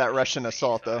holding off that Russian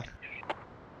assault though.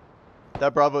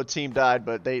 That Bravo team died,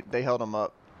 but they held him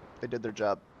up. They did their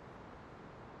job.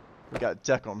 We got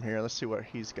Deckham here. Let's see what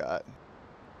he's got.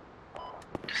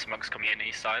 Smoke's coming in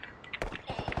east side.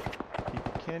 He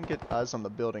can get eyes on the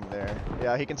building there.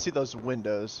 Yeah, he can see those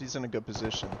windows. He's in a good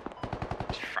position.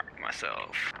 Just fracked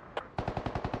myself.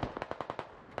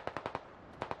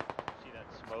 See that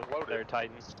smoke there,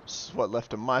 Titans? This is what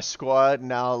left of my squad,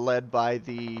 now led by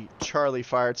the Charlie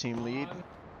fire team lead.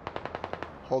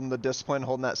 Holding the discipline,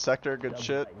 holding that sector. Good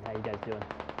shit. How you guys doing?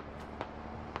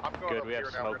 I'm going Good, we have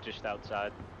smoke just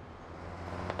outside.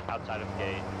 Outside of the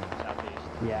gate, southeast.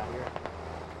 Yeah.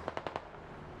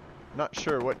 Not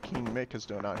sure what King Mick is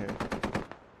doing out here.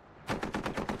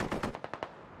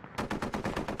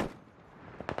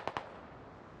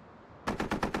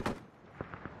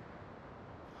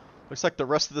 Looks like the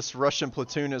rest of this Russian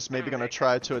platoon is maybe going to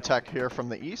try to attack here from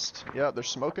the east. Yeah, they're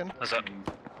smoking. What's up?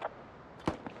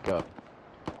 Go.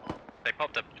 They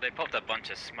popped a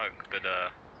bunch of smoke, but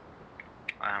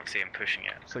I don't see him pushing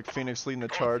it. It's like Phoenix leading the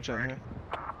charge in here.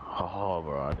 Oh,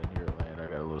 bro, I didn't hear it land. I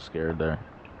got a little scared there.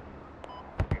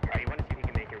 Alright, you want to see if you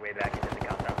can make your way back into the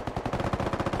compound?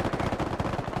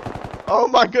 Oh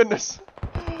my goodness!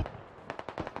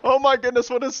 Oh my goodness,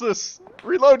 what is this?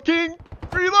 Reload, King!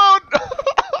 Reload!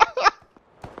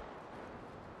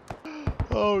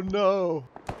 Oh no.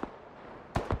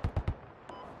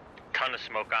 Ton of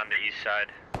smoke on the east side.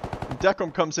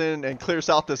 Dekram comes in and clears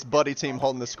out this buddy team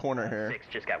holding this corner here. 6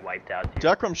 just got wiped out. Too.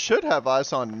 Dekram should have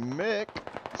eyes on Mick.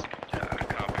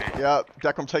 Yeah,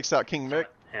 Dekram takes out King Mick.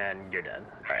 And you're done.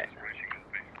 Alright.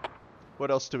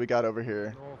 What else do we got over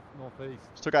here? Northeast.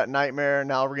 Still got Nightmare,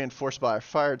 now reinforced by a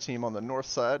fire team on the north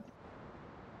side.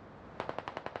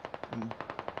 And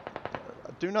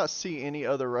I do not see any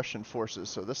other Russian forces,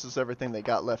 so this is everything they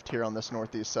got left here on this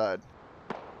northeast side.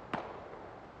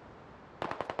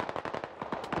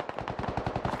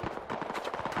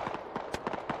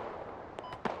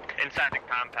 Inside the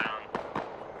compound.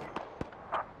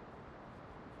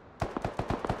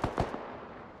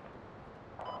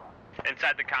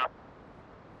 Inside the compound.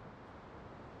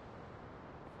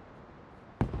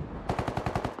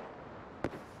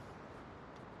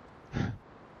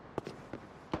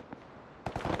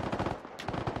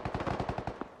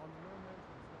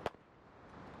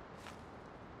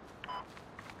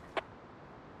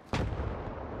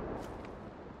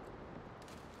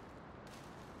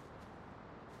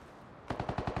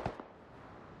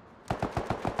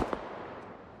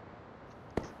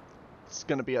 It's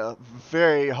going to be a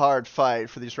very hard fight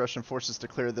for these Russian forces to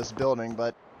clear this building,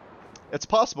 but it's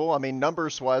possible. I mean,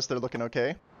 numbers-wise, they're looking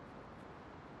okay.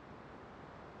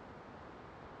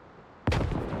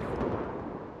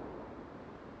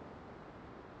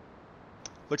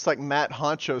 Looks like Matt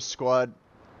Honcho's squad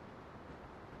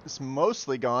is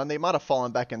mostly gone. They might have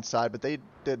fallen back inside, but they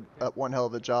did one hell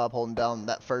of a job holding down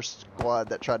that first squad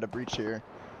that tried to breach here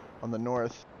on the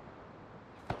north.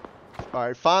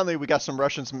 Alright, finally we got some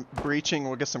Russians breaching.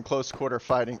 We'll get some close quarter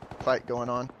fight going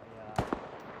on.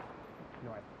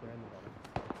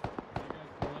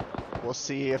 We'll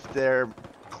see if their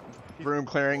room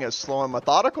clearing is slow and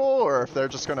methodical, or if they're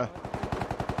just gonna...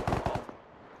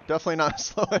 Definitely not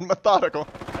slow and methodical.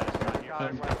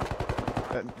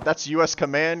 And that's US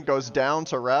command goes down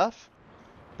to RAF,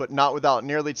 but not without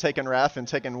nearly taking RAF and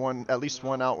taking at least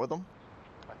one out with them.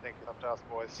 I think it's up to us,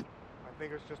 boys. I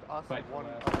think it's just us Fight and one.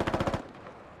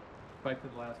 Fight to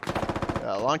the last.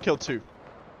 Yeah, long kill 2.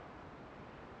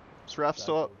 Is RAF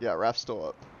still up? Yeah, RAF's still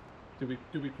up. Do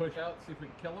we push out, see if we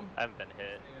can kill him? I haven't been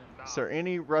hit. Is there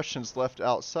any Russians left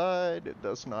outside? It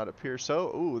does not appear so.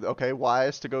 Ooh, okay,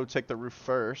 wise to go take the roof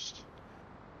first.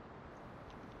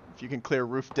 If you can clear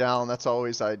roof down, that's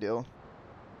always ideal.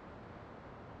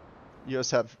 You just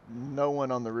have no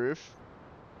one on the roof.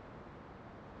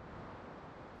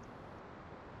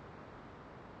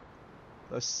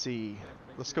 Let's see.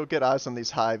 Let's go get eyes on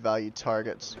these high value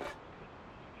targets.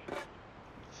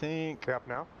 Think. Up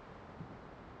now?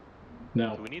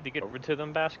 No. Do we need to get over to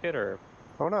them, basket, or?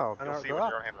 Oh no. You'll see with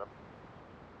your hand up.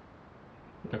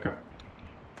 Okay.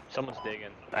 Someone's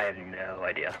digging. I have no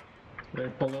idea. They're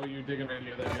below you digging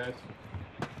any of them, guys.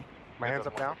 My hands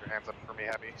up now. Put your hands up for me,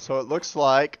 Happy. So it looks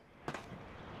like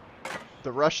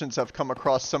the Russians have come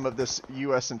across some of this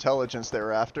US intelligence they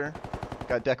were after.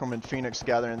 Got Deckerman and Phoenix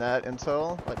gathering that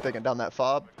intel, like taking down that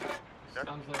fob.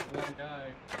 Sounds like one guy.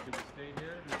 Do we stay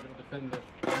here? Or are we going to defend the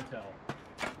intel?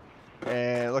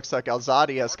 And it looks like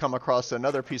Alzadi has come across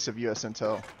another piece of US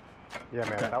intel. Yeah,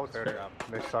 man, that was their job.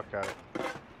 They sucked at it.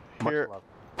 Here,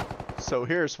 so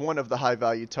here's one of the high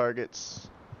value targets.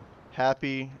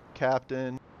 Happy,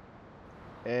 Captain,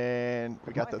 and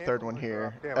we got the third one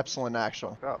here, Epsilon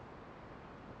Actual.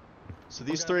 So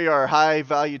these three are high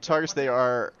value targets. They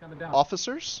are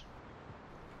officers.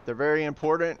 They're very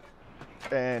important,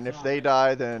 and if they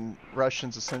die, then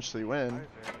Russians essentially win.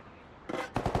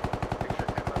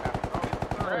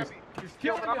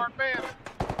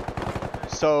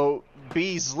 So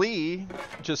Beasley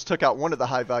just took out one of the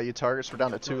high value targets. We're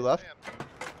down to 2 left.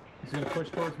 He's going to push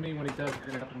towards me. When he does, you're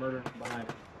going to have to murder him from behind.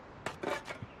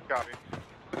 Copy.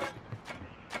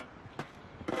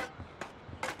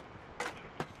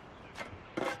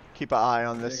 Keep an eye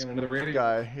on this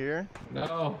guy here.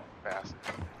 No.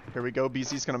 Here we go.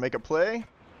 BZ's going to make a play.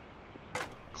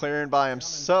 Clearing by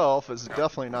himself is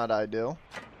definitely not ideal.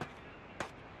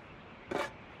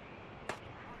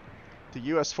 The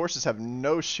U.S. forces have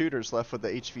no shooters left with the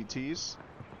HVTs.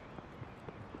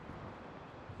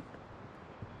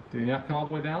 Did he not come all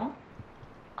the way down?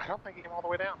 I don't think he came all the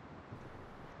way down.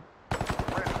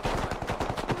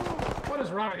 What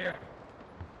is wrong here?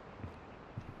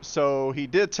 So he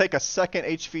did take a second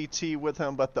HVT with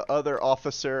him, but the other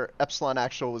officer, Epsilon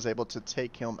Actual, was able to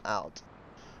take him out.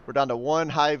 We're down to 1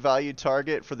 high value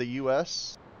target for the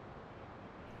U.S.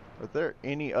 Are there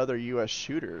any other U.S.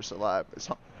 shooters alive?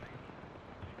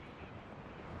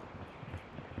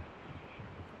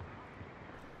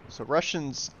 So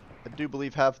Russians, I do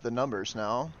believe, have the numbers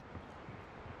now.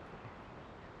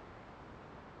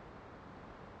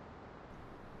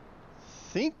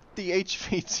 see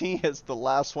HVT as the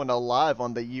last one alive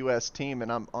on the U.S. team,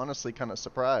 and I'm honestly kind of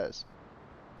surprised.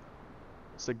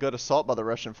 It's a good assault by the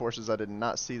Russian forces. I did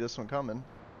not see this one coming.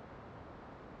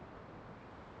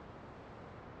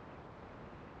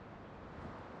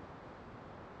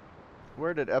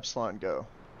 Where did Epsilon go?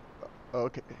 Oh,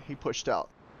 okay, he pushed out.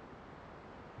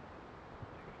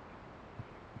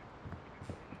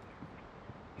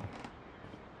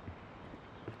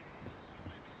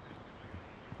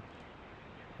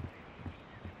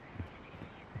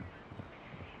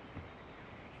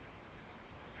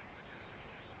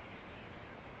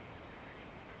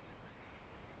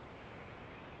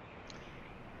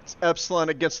 It's Epsilon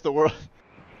against the world.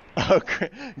 Oh,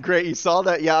 great. You saw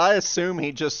that? Yeah, I assume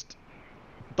he just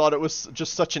thought it was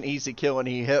just such an easy kill and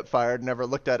he hip fired, never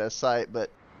looked at his sight, but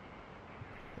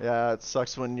yeah, it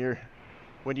sucks when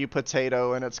you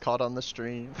potato and it's caught on the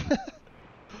stream. I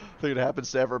think it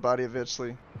happens to everybody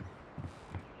eventually.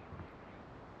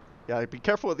 Yeah, be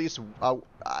careful with these.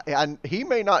 He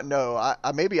may not know.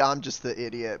 Maybe I'm just the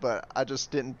idiot, but I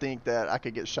just didn't think that I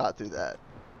could get shot through that.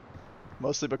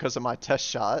 Mostly because of my test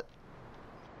shot.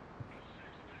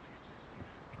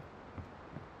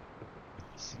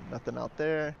 Nothing out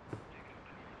there.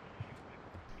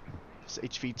 This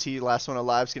HVT, last one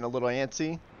alive, is getting a little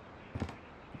antsy.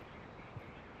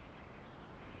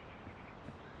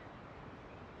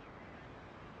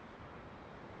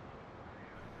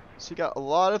 So you got a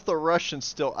lot of the Russians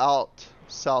still out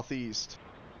southeast.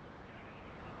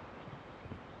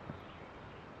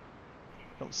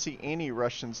 Don't see any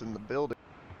Russians in the building.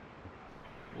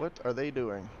 What are they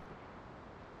doing?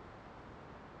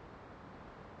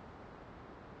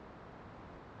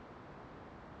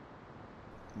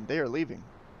 They are leaving.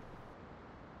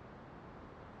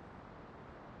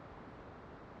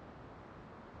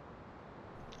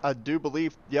 I do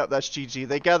believe, yep, that's GG.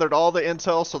 They gathered all the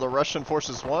intel, so the Russian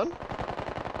forces won. It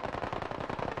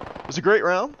was a great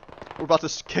round. We're about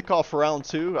to kick off round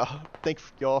 2. Thank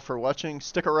y'all for watching.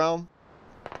 Stick around.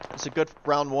 It's a good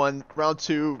round 1. Round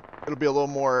 2, it'll be a little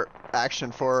more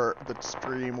action for the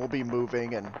stream. We'll be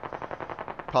moving and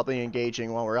probably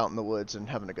engaging while we're out in the woods and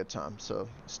having a good time. So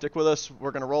stick with us.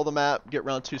 We're going to roll the map, get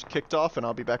round 2 kicked off, and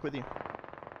I'll be back with you.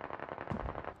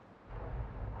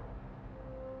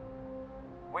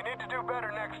 We need to do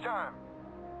better next time.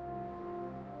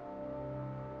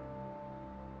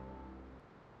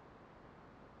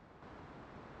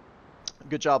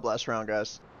 Good job last round,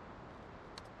 guys.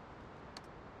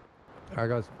 Alright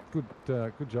guys,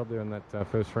 good job there in that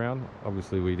first round.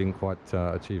 Obviously we didn't quite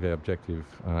achieve our objective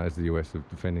as the US of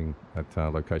defending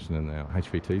that location in our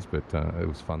HVTs, but it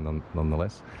was fun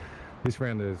nonetheless. This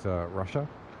round is Russia.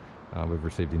 We've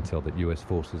received intel that US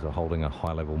forces are holding a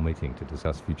high-level meeting to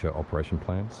discuss future operation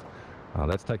plans.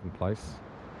 That's taking place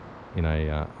in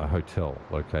a hotel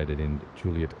located in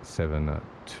Juliet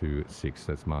 726.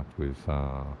 That's marked with,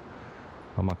 I'll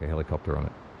mark a helicopter on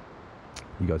it.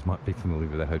 You guys might be familiar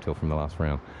with that hotel from the last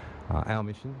round. Our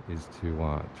mission is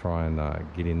to try and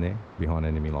get in there behind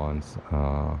enemy lines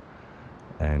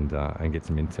and get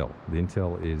some intel. The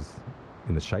intel is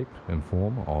in the shape and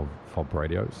form of FOB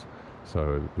radios.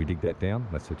 So we dig that down.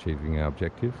 That's achieving our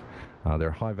objective. There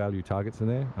are high-value targets in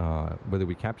there. Whether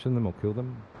we capture them or kill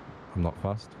them, I'm not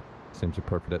fussed. Seems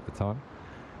appropriate at the time.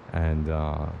 And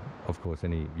of course,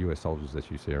 any US soldiers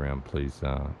that you see around, please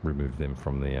remove them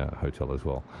from the hotel as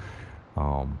well.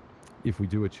 If we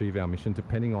do achieve our mission,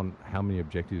 depending on how many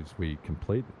objectives we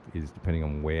complete, is depending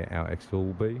on where our exfil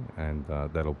will be, and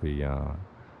that'll be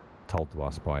told to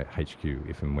us by HQ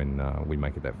if and when we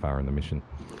make it that far in the mission.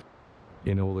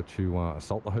 In order to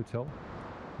assault the hotel,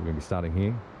 we're going to be starting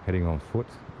here, heading on foot.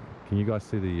 Can you guys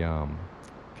see the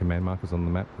command markers on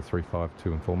the map, the 3, 5,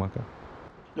 2, and 4 marker?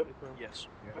 Yep. Yes.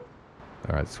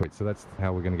 All right, sweet. So that's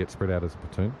how we're going to get spread out as a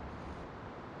platoon.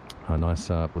 A nice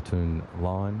platoon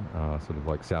line, sort of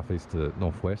like southeast to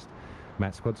northwest.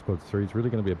 Mat squad, squad 3 is really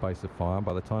going to be a base of fire.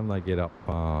 By the time they get up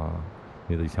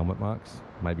near these helmet marks,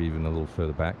 maybe even a little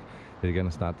further back, they're going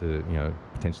to start to,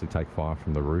 potentially take fire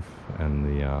from the roof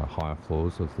and the higher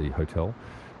floors of the hotel.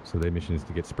 So their mission is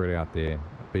to get spread out there,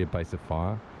 be a base of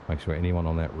fire, make sure anyone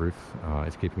on that roof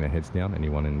is keeping their heads down.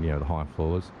 Anyone in, the higher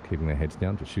floors keeping their heads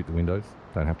down, just shoot the windows.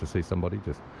 Don't have to see somebody,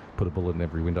 just put a bullet in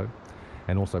every window.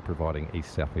 And also providing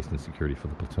east-southeastern security for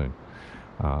the platoon.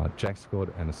 Jack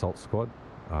squad and assault squad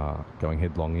going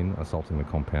headlong in, assaulting the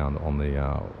compound on the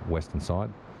western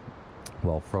side,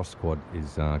 while Frost squad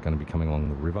is going to be coming along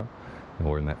the river,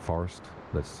 or in that forest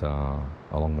that's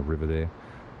along the river there,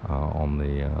 on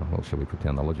the, shall we put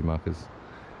down the logi markers?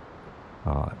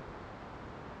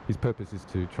 His purpose is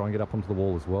to try and get up onto the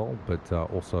wall as well, but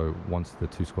also once the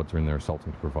 2 squads are in there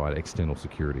assaulting, to provide external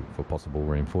security for possible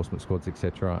reinforcement squads,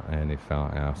 etc. And if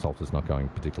our assault is not going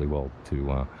particularly well,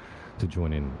 to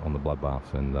join in on the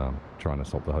bloodbath and try and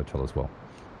assault the hotel as well.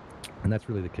 And that's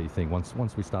really the key thing.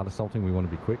 Once we start assaulting, we want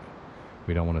to be quick.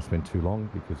 We don't want to spend too long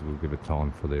because we'll give it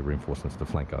time for their reinforcements to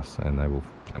flank us, and they will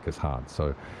flank us hard.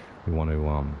 So we want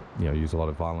to use a lot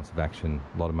of violence of action,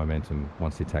 a lot of momentum.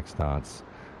 Once the attack starts,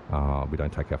 we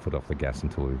don't take our foot off the gas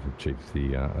until we've achieved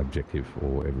the objective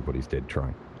or everybody's dead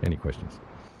trying. Any questions?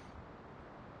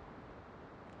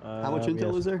 How much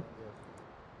intel is there?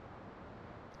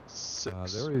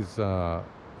 6. There is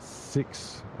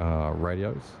 6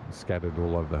 radios scattered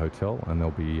all over the hotel, and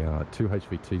there'll be 2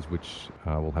 HVTs which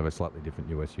will have a slightly different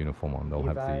US uniform on. They'll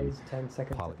have the 10 seconds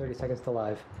to pilot 30 uniform. seconds to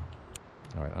live.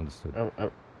 All right, understood.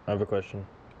 I have a question.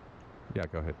 Yeah,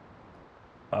 go ahead.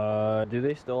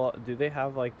 Do they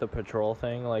have like the patrol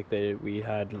thing like we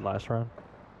had last round?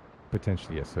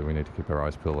 Potentially, yes. So we need to keep our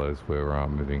eyes peeled as we're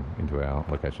moving into our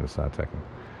location to start attacking.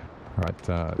 All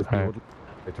right, it's been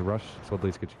to rush. So at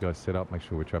least get you guys set up. Make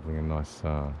sure we're traveling in nice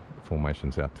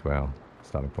formations out to our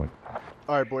starting point.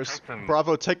 All right, boys.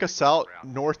 Bravo, take us out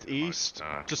northeast.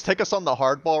 Just take us on the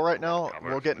hardball right now.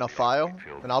 We'll get in a file,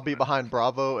 and I'll be behind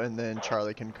Bravo, and then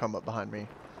Charlie can come up behind me.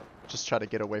 Just try to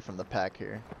get away from the pack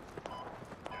here.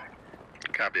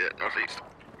 Copy it, northeast.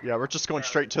 Yeah, we're just going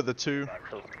straight to the 2.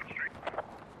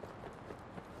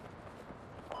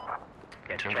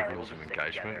 In terms of rules of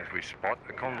engagement, if we spot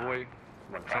a convoy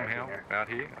somehow out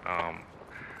here,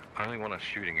 I only want us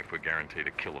shooting if we're guaranteed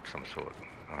a kill of some sort.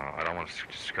 I don't want us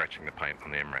scratching the paint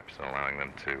on the MRAPs and allowing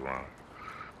them to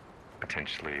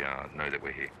potentially know that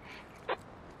we're here.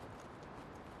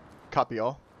 Copy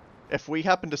all. If we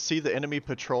happen to see the enemy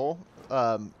patrol,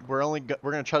 we're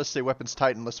gonna try to stay weapons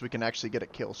tight unless we can actually get a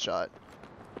kill shot.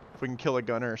 If we can kill a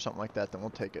gunner or something like that, then we'll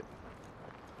take it.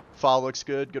 File looks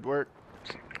good. Good work.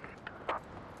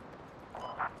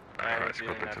 Alright,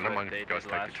 Scott, but don't mind if you guys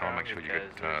take your time, make sure you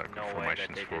get good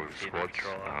formations for the squads,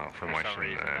 formation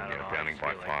and bounding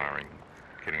by firing,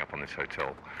 getting up on this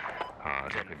hotel.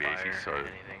 It's not going to be easy, so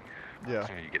yeah. The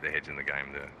sooner you get the heads in the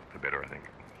game, the better, I think.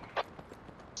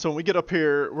 So when we get up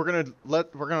here, we're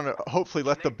gonna hopefully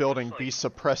let the building be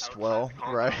suppressed well,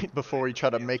 right? Before we try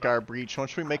to make our breach.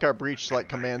 Once we make our breach, like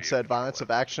Command said, violence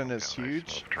of action is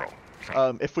huge.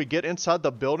 If we get inside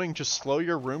the building, just slow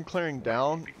your room clearing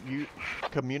down. You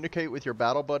communicate with your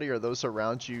battle buddy or those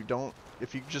around you.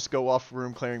 If you just go off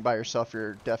room clearing by yourself,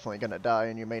 you're definitely gonna die,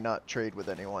 and you may not trade with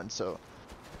anyone. So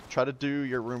try to do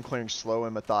your room clearing slow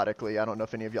and methodically. I don't know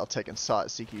if any of y'all taken SOT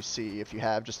CQC. If you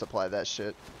have, just apply that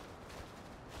shit.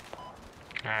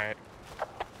 Alright.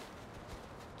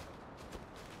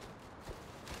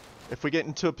 If we get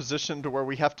into a position to where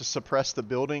we have to suppress the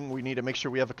building, we need to make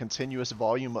sure we have a continuous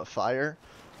volume of fire.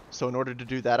 So in order to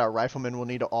do that, our riflemen will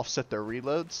need to offset their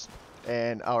reloads,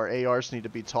 and our ARs need to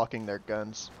be talking their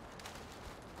guns.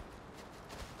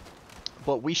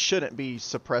 But we shouldn't be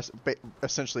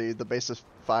essentially the base of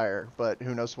fire, but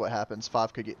who knows what happens.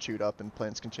 5 could get chewed up and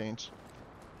plans can change.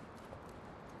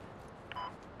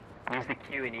 Use the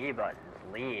Q and E buttons.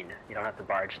 Lean. You don't have to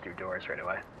barge through doors right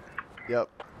away. Yep.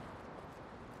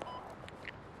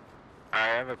 I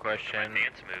have a question.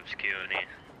 Dance moves Q and E.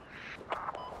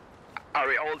 Are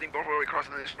we holding before we cross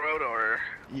this road, or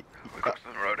we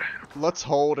crossing the road? Let's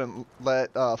hold and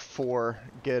let 4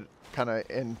 get kind of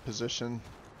in position.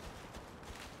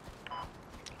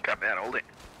 Copy that, hold it.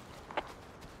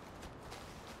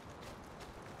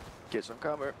 Get some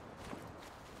cover.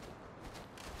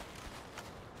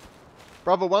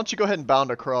 Bravo, why don't you go ahead and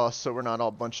bound across so we're not all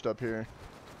bunched up here.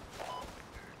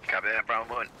 Copy that,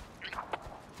 Bravo 1.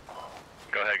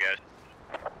 Go ahead, guys.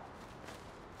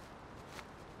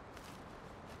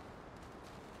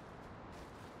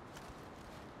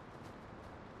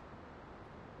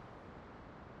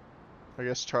 I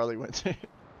guess Charlie went to...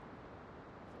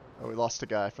 Oh, we lost a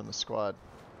guy from the squad.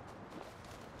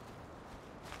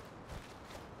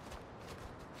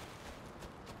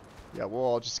 Yeah, we'll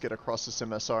all just get across this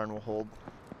MSR and we'll hold.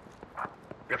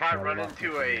 If I run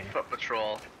into a foot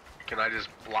patrol, can I just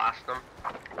blast them?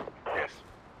 Yes.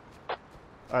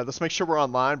 Alright, let's make sure we're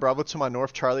online. Bravo to my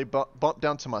north, Charlie. Bump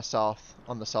down to my south,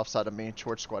 on the south side of me,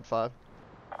 towards Squad 5.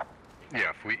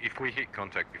 Yeah, if we hit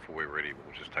contact before we're ready,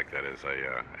 we'll just take that as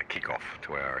a kickoff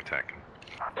to our attack.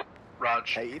 Rog.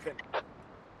 Hey, Ethan.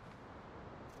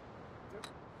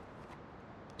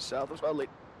 South of Charlie.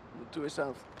 To his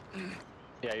south.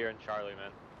 Yeah, you're in Charlie,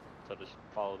 man. So just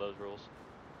follow those rules.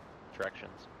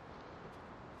 Directions.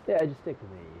 Yeah, just stick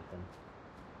with me, Ethan.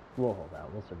 We'll hold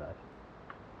out. We'll survive.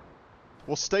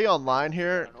 We'll stay online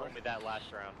here. Told me that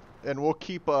last round. And we'll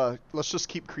keep, let's just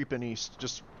keep creeping east.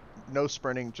 Just no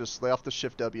sprinting, just lay off the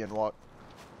shift W and walk.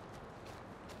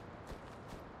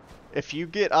 If you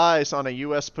get eyes on a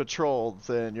US patrol,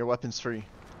 then your weapon's free.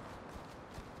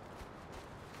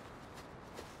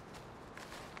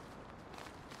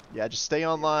 Yeah, just stay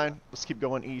online. Let's keep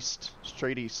going east,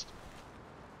 straight east.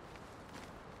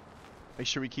 Make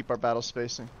sure we keep our battle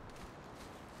spacing.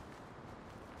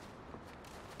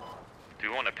 Do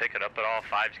you want to pick it up at all?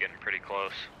 5's getting pretty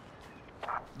close.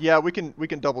 Yeah, we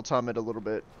can double time it a little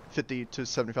bit, 50 to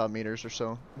 75 meters or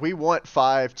so. We want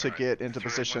 5 to get into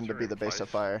position to be the base of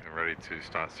fire. And ready to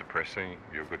start suppressing.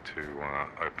 You're good to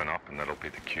open up, and that'll be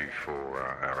the cue for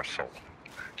our assault,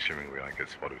 assuming we don't get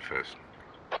spotted first.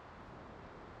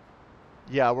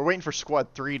 Yeah, we're waiting for Squad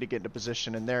 3 to get into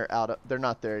position, and they're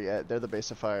not there yet. They're the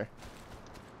base of fire.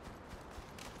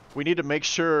 We need to make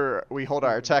sure we hold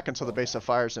our attack until the base of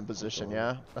fire is in position,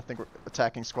 yeah? I think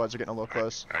attacking squads are getting a little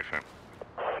close. Affirm.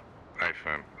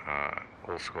 Affirm.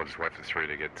 All squads wait for 3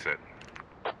 to get set.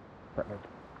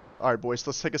 Alright boys,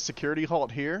 let's take a security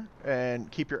halt here, and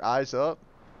keep your eyes up.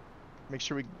 Make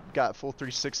sure we got full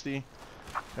 360.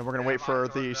 And we're going to wait for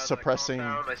the suppressing,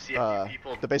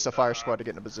 the base of fire squad to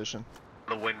get into position.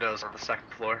 The windows on the 2nd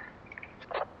floor.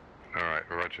 Alright,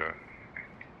 roger.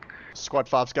 Squad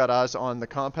 5's got eyes on the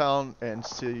compound and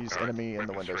sees enemy in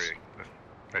the windows. Free.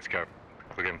 Let's go.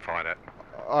 We're getting fired at.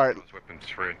 Alright. Weapons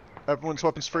free. Everyone's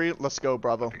weapons free. Let's go,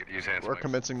 Bravo. We're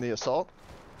commencing the assault.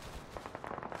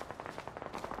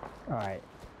 Alright.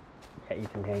 Yeah,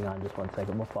 Ethan, hang on just 1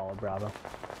 second. We'll follow Bravo.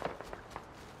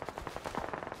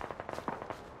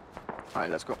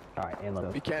 Alright, let's go. Alright, and let's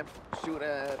go. We can't shoot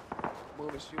at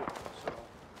move and shoot. So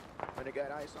when they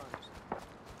got eyes on us.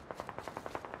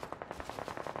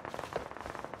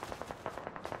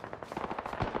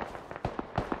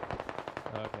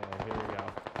 Okay, here we go.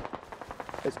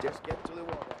 Let's just get to the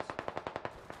wall, guys.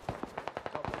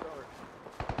 Top the door.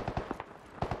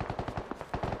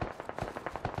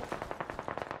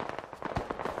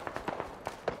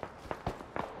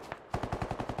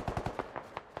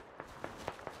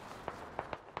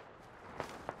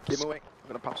 Keep moving. I'm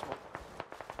gonna pop smoke.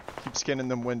 Keep scanning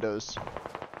them windows.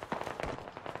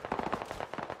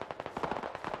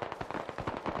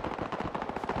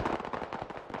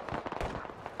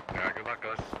 Yeah, good luck,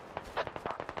 guys.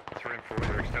 3 and 4,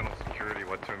 your external security.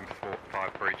 1, 2, and 4,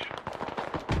 5 breach.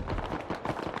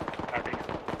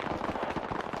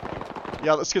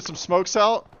 Yeah, let's get some smokes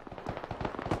out.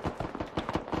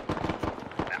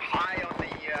 High on the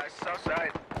south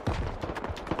side.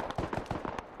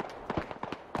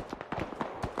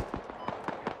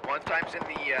 One time's in the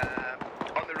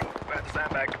on the roof at the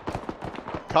sandbag.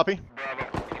 Copy. Bravo.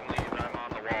 You can leave. I'm on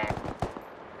the wall.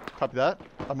 Copy that.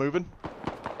 I'm moving.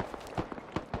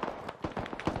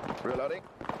 Reloading.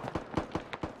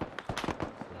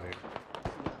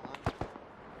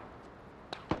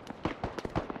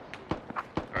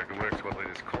 Alright, good work, squad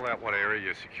leaders. Call out what area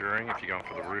you're securing, if you're going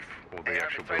for the roof or the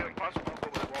actual building.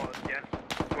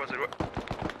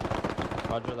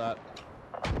 Roger that.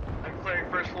 I'm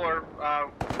clearing 1st floor,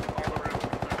 all the rooms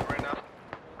right now.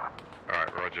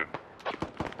 Alright, roger.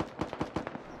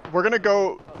 We're gonna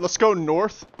go, let's go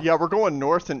north. Yeah, we're going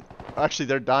north, and actually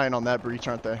they're dying on that breach,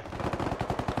 aren't they?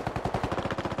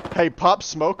 Hey, pop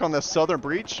smoke on the southern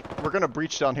breach. We're gonna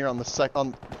breach down here on the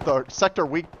sector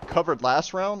we covered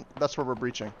last round. That's where we're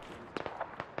breaching.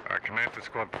 Alright, command to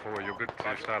squad 4, you're good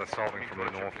to start assaulting from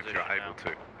the north if you're able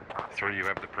to. 3, you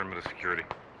have the perimeter security.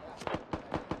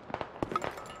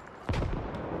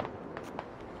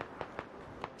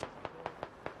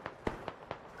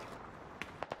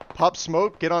 Pop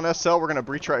smoke, get on SL, we're gonna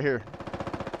breach right here.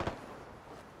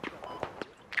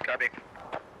 Copy.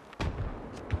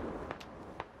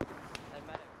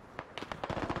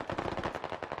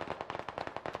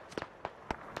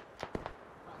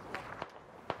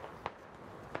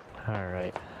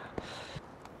 Alright.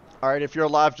 Alright, if you're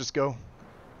alive, just go.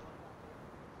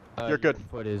 You're good. Your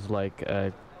foot is like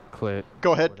a clit.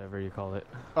 Go ahead. Whatever you call it.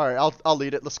 Alright, I'll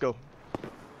lead it. Let's go.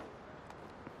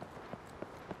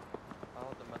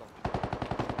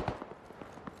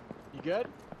 You good?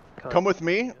 Come with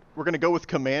me. We're gonna go with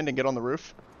command and get on the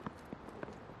roof.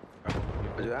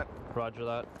 Roger that. Roger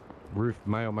that. Roof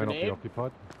may or may not be Grenade?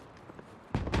 occupied.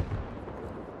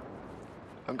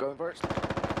 I'm going first.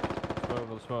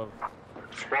 Smoke, smoke.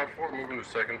 Squad 4 moving to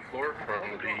 2nd floor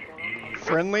from the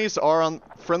Friendlies are on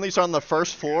the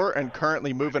 1st floor and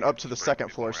currently moving up to the 2nd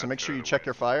floor. So make sure you check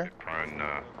your fire. Prone,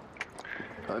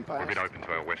 we're a bit open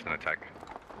to our western attack.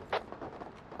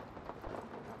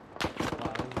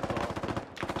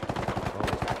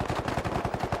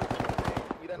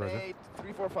 Need an 8.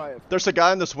 4-5. There's a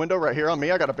guy in this window right here on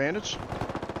me. I got a bandage.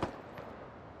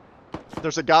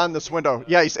 There's a guy in this window.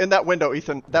 Yeah, he's in that window,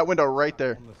 Ethan. That window right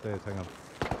there. On the stairs, hang on.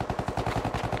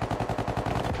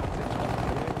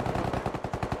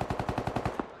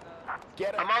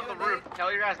 I'm on the roof.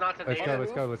 Tell your guys not to nade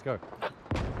it. Let's go.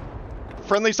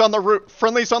 Friendly's on the roof.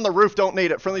 Friendly's on the roof. Don't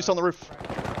nade it. Friendly's on the roof.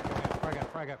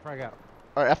 Frag out.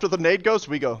 All right, after the nade goes,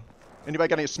 we go. Anybody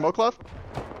got any smoke left?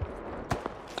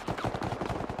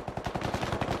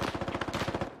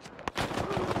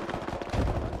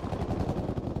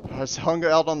 I was hung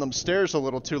out on them stairs a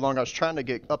little too long. I was trying to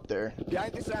get up there.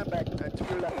 Behind the sandbag and to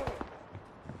your left.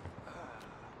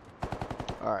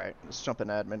 All right, let's jump in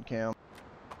admin cam.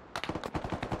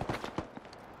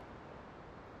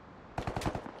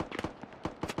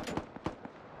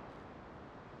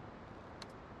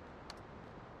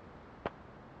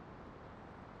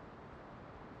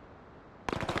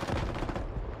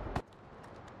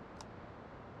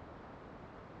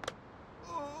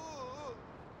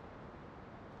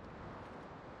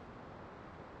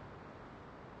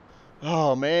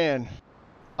 Oh man,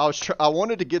 I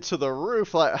wanted to get to the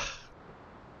roof. Like,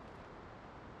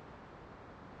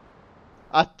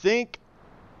 I think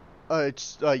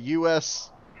it's a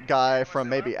U.S. guy from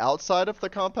maybe outside of the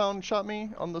compound shot me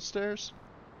on the stairs.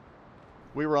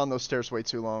 We were on those stairs way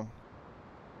too long.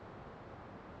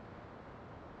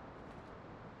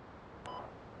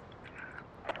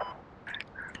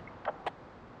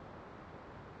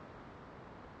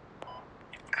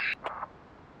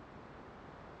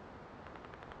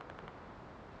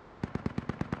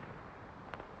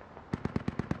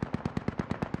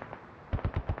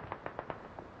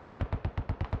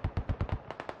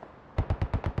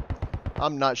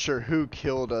 I'm not sure who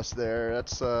killed us there.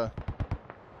 That's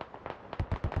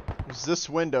this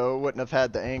window wouldn't have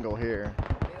had the angle here.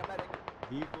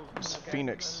 It's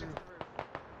Phoenix.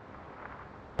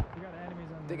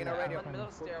 Digging a radio.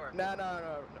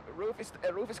 No. Roof is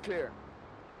clear.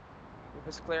 Roof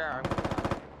is clear.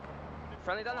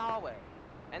 Friendly down the hallway.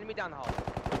 Enemy down the hallway.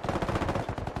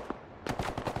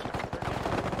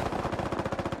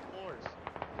 Floors.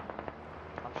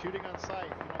 I'm shooting on sight.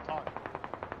 You don't talk.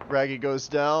 Raggy goes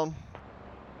down.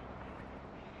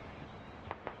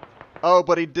 Oh,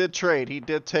 but he did trade. He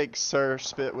did take Sir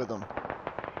Spit with him.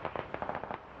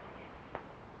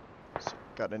 So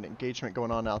got an engagement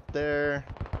going on out there.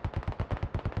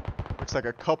 Looks like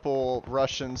a couple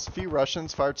Russians, few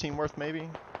Russians, fire team worth maybe.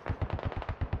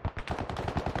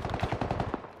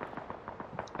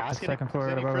 Second floor.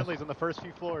 Any friendlies on the first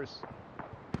few floors.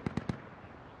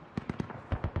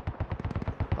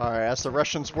 Alright, as the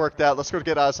Russians work that, let's go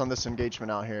get eyes on this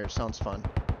engagement out here. Sounds fun.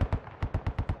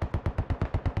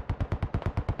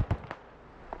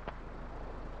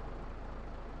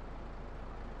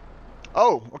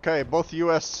 Oh, okay. Both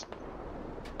U.S.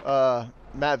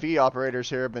 MAT-V operators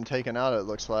here have been taken out, it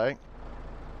looks like.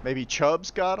 Maybe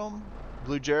Chubbs got them?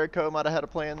 Blue Jericho might have had a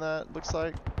play in that, looks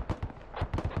like.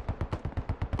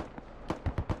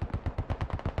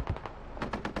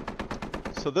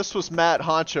 So this was Matt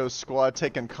Honcho's squad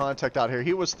taking contact out here.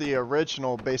 He was the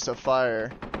original base of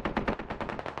fire.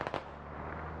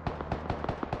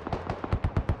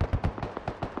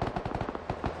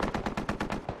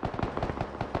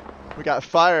 We got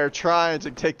fire trying to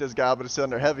take this guy, but it's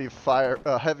under heavy fire,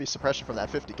 heavy suppression from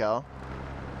that 50 cal.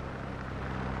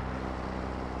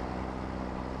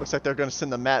 Looks like they're going to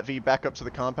send the MAT-V back up to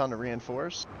the compound to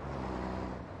reinforce.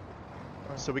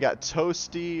 So we got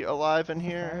Toasty alive in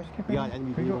here.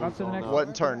 What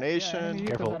in Tarnation?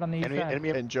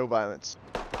 And Joe Violence.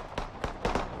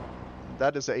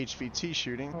 That is a HVT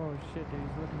shooting. Oh shit, dude,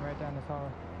 he's looking right down this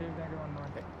hall. Here's one more.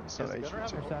 So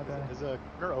is the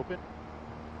gunner open?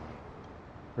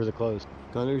 Or is it closed?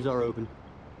 Gunners are open.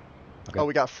 Okay. Oh,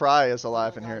 we got Fry is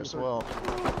alive in here as well.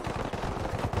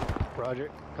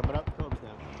 Project coming up.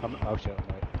 Oh shit,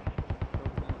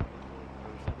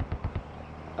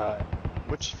 right.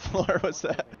 Which floor was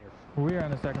that? We are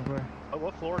on the second floor. Oh,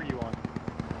 what floor are you on?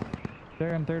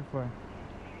 They're on third floor.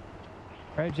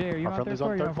 Right, Jay, are you on third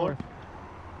floor or you on fourth?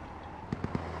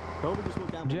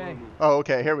 Jay. Oh,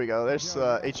 okay, here we go. There's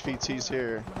HVTs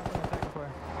here.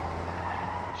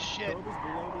 Shit.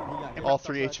 All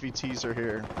three HVTs are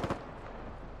here.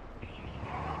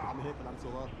 I'm hit, but I'm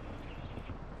still up.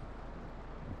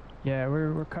 Yeah,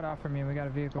 we're cut off from you. We got a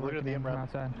vehicle I'm looking at the from MRAP.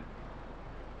 outside.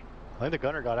 I think the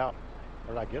gunner got out.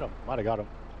 Or did I get him? Might have got him.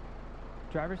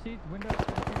 Driver's seat, window.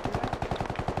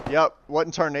 Yep, What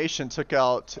in Tarnation took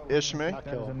out Ishmael.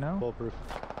 That is a no. Bulletproof.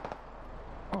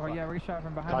 Oh yeah, we shot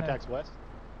from behind. Contacts there. west.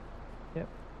 Yep.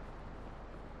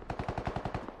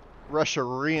 Russia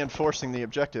reinforcing the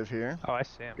objective here. Oh, I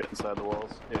see him. Get inside the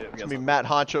walls. Yeah, It's gonna be Matt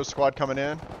Honcho squad coming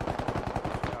in.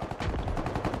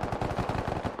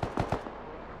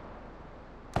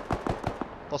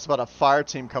 Also about a fire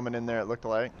team coming in there, it looked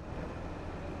like.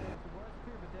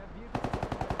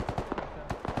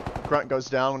 Grunt goes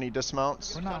down when he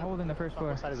dismounts. We're not holding the first floor.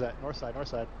 What side is that? North side, north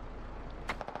side.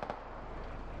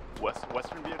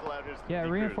 Western vehicle out here. Yeah,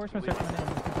 reinforcements are coming in.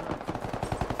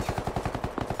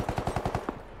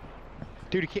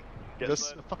 Dude, you can't.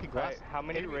 This, the fucking glass. How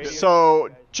many radios? so,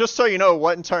 just so you know,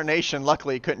 what in tarnation,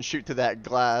 luckily he couldn't shoot through that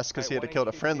glass because he had to kill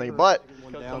a friendly, but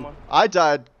I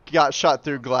got shot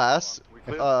through glass.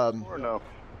 Or no?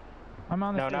 I'm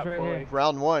on the stairs right here.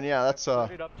 Round one, yeah, that's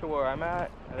It up to where I'm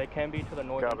at, and they can be to the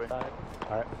northern side.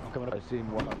 Alright, I'm coming up. I see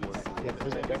one up north. Yeah,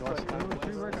 there's a big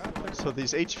north. So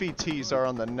these HVTs are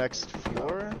on the next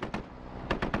floor.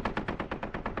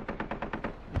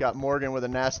 You got Morgan with a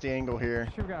nasty angle here.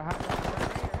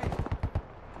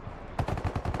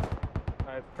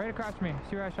 Right across from me.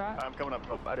 See where I shot? I'm coming up.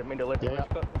 Oh, I didn't mean to let the risk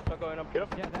start going up. Yeah,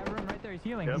 that room right there. He's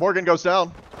healing. Morgan goes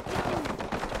down.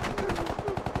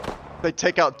 They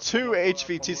take out 2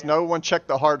 HVTs. No one checked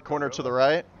the hard corner to the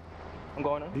right. I'm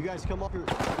going in. You guys come up here.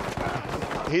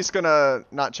 He's gonna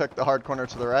not check the hard corner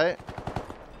to the right.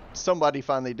 Somebody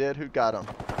finally did. Who got him?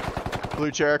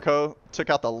 Blue Jericho took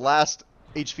out the last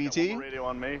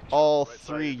HVT. All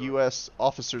 3 U.S.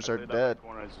 officers are dead.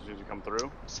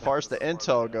 As far as the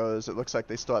intel goes, it looks like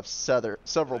they still have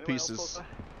several pieces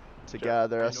to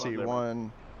gather. I see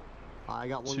one. I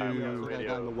got one guy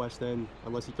down the west end,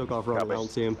 unless he took off running. I don't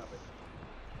see him.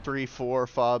 3, 4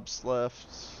 fobs left.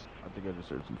 I think I just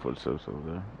heard some footsteps over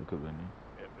there. It could have been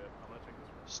you.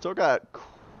 Still got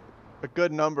a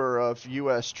good number of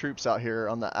U.S. troops out here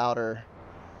on the outer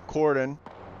cordon.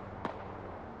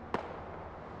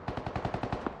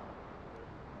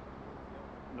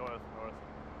 North.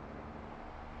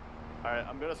 Alright,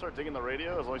 I'm gonna start digging the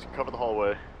radio as long as you cover the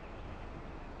hallway.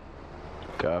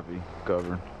 Copy.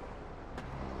 Cover.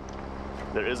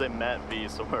 There is a Matt V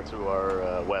somewhere to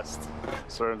our west.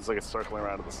 So it's like it's circling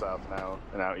around to the south now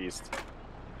and out east.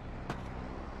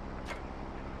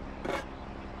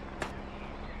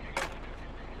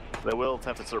 They will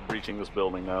attempt to start breaching this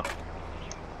building now.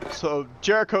 So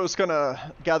Jericho's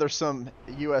gonna gather some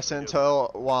U.S.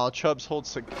 intel while Chubbs holds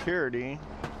security.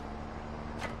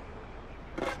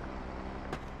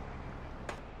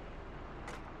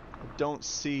 Don't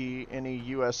see any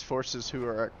U.S. forces who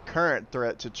are a current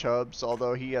threat to Chubbs,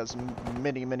 although he has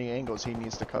many angles he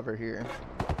needs to cover here.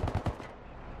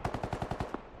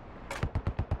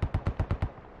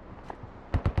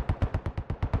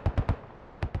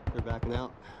 They're backing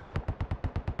out.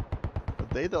 Are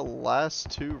they the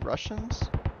last 2 Russians?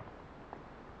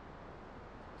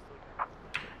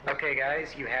 Okay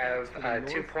guys, you have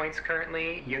 2 points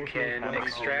currently. You can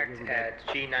extract at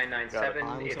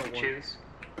G997 if you choose.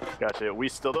 Gotcha. We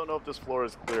still don't know if this floor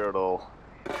is clear at all.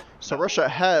 So Russia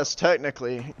has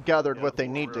technically gathered what they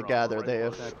need to gather. They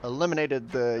have eliminated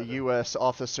the U.S.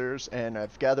 officers and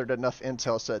have gathered enough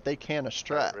intel so that they can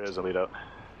extract.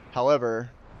 However,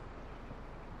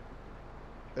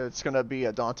 it's going to be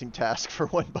a daunting task for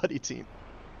one buddy team.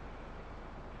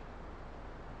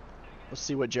 Let's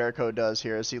see what Jericho does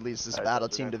here as he leads this battle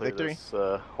team to victory.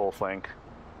 This whole flank,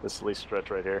 this least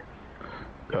stretch right here.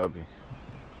 Copy.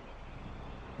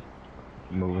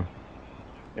 Moving.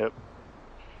 Yep.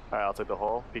 Alright, I'll take the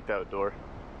hall. Peek that door.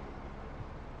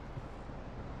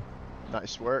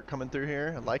 Nice work coming through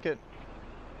here. I like it.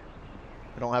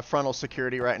 We don't have frontal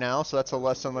security right now, so that's a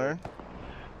lesson learned.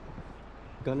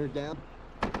 Gunner down.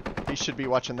 He should be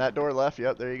watching that door left.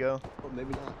 Yep, there you go. Oh, maybe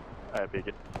not. Alright, peek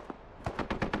it.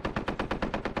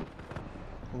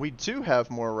 We do have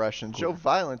more Russians. Joe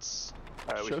Violence.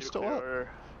 Joe's still up.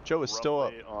 Joe is still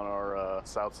up. On our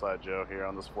south side, Joe, here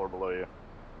on this floor below you.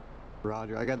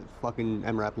 Roger, I got the fucking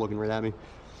MRAP looking right at me.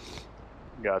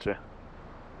 Gotcha.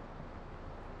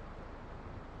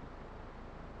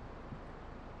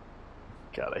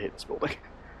 God, I hate this building.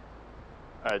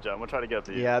 Alright, Joe, I'm gonna try to get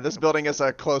to you. Yeah, this building is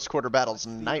a close quarter battle's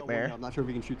nightmare. I'm not sure if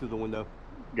we can shoot through the window.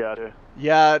 Gotcha.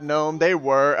 Yeah, no, they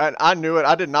were. And I knew it.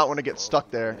 I did not want to get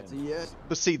stuck there.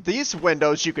 But see, these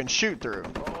windows you can shoot through.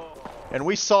 And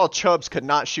we saw Chubbs could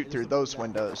not shoot through those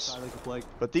windows.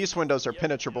 But these windows are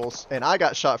penetrables. And I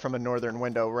got shot from a northern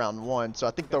window round 1. So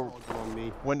I think the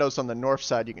windows on the north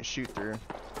side you can shoot through.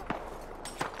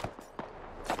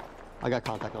 I got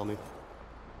contact on me.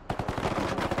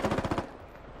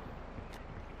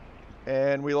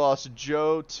 And we lost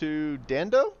Joe to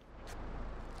Dando?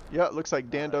 Yeah, it looks like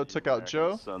Dando took out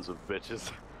Joe. Sons of bitches.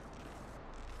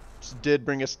 This did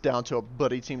bring us down to a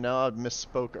buddy team now. I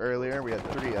misspoke earlier. We had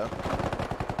 3 up.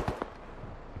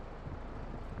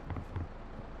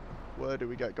 What do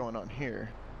we got going on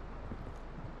here?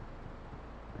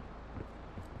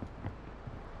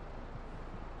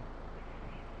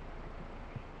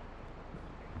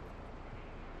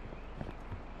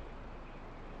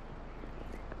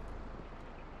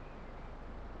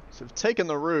 So we've taken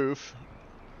the roof.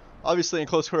 Obviously in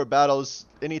close quarter battles,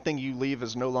 anything you leave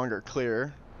is no longer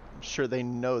clear. I'm sure they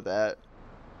know that.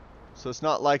 So it's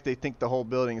not like they think the whole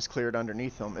building is cleared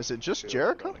underneath them. Is it just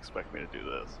Jericho? Don't expect me to do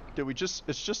this. Did we just...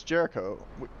 It's just Jericho.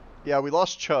 Yeah, we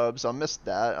lost Chubbs. I missed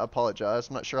that. I apologize.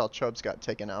 I'm not sure how Chubbs got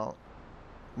taken out.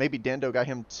 Maybe Dando got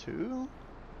him too?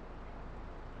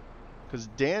 Because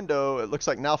Dando, it looks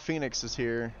like now Phoenix is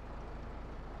here.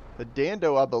 But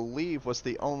Dando, I believe, was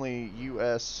the only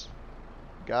U.S.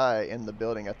 guy in the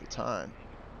building at the time.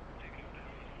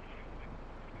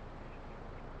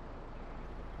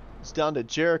 It's down to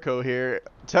Jericho here.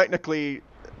 Technically,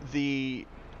 the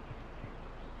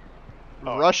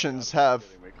Russians have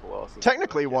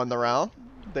technically won the round.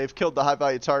 They've killed the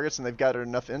high-value targets and they've gathered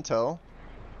enough intel.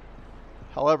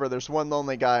 However, there's one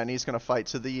lonely guy and he's going to fight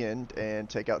to the end and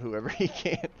take out whoever he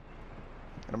can.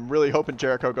 And I'm really hoping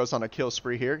Jericho goes on a kill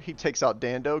spree here. He takes out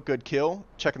Dando. Good kill.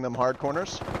 Checking them hard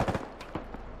corners.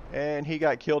 And he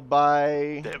got killed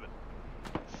by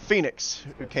Phoenix,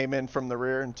 who came in from the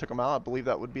rear and took him out. I believe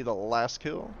that would be the last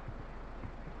kill.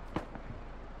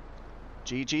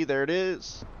 GG, there it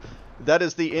is. That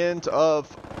is the end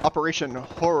of Operation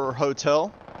Horror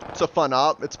Hotel. It's a fun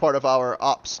op. It's part of our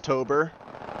Ops-tober.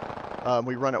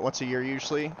 We run it once a year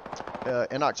usually,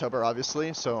 in October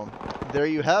obviously, so there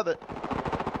you have it.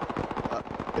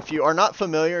 If you are not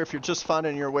familiar, if you're just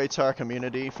finding your way to our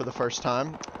community for the first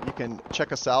time, you can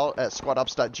check us out at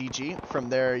squadops.gg. From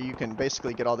there you can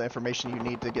basically get all the information you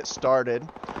need to get started.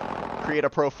 Create a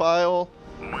profile,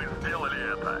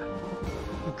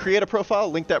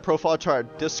 link that profile to our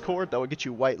Discord. That will get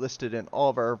you whitelisted in all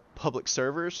of our public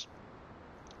servers.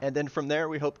 And then from there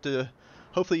we hope to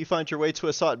hopefully you find your way to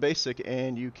Assault Basic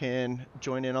and you can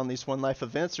join in on these One Life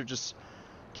events, or just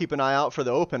keep an eye out for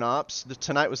the open ops.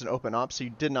 Tonight was an open op, so you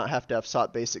did not have to have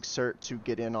SOT Basic cert to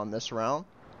get in on this round.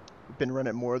 We've been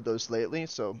running more of those lately,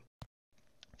 so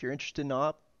if you're interested in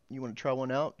op, you want to try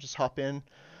one out, just hop in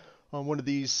on one of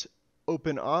these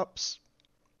open ops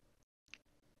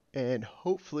and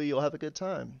hopefully you'll have a good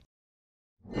time.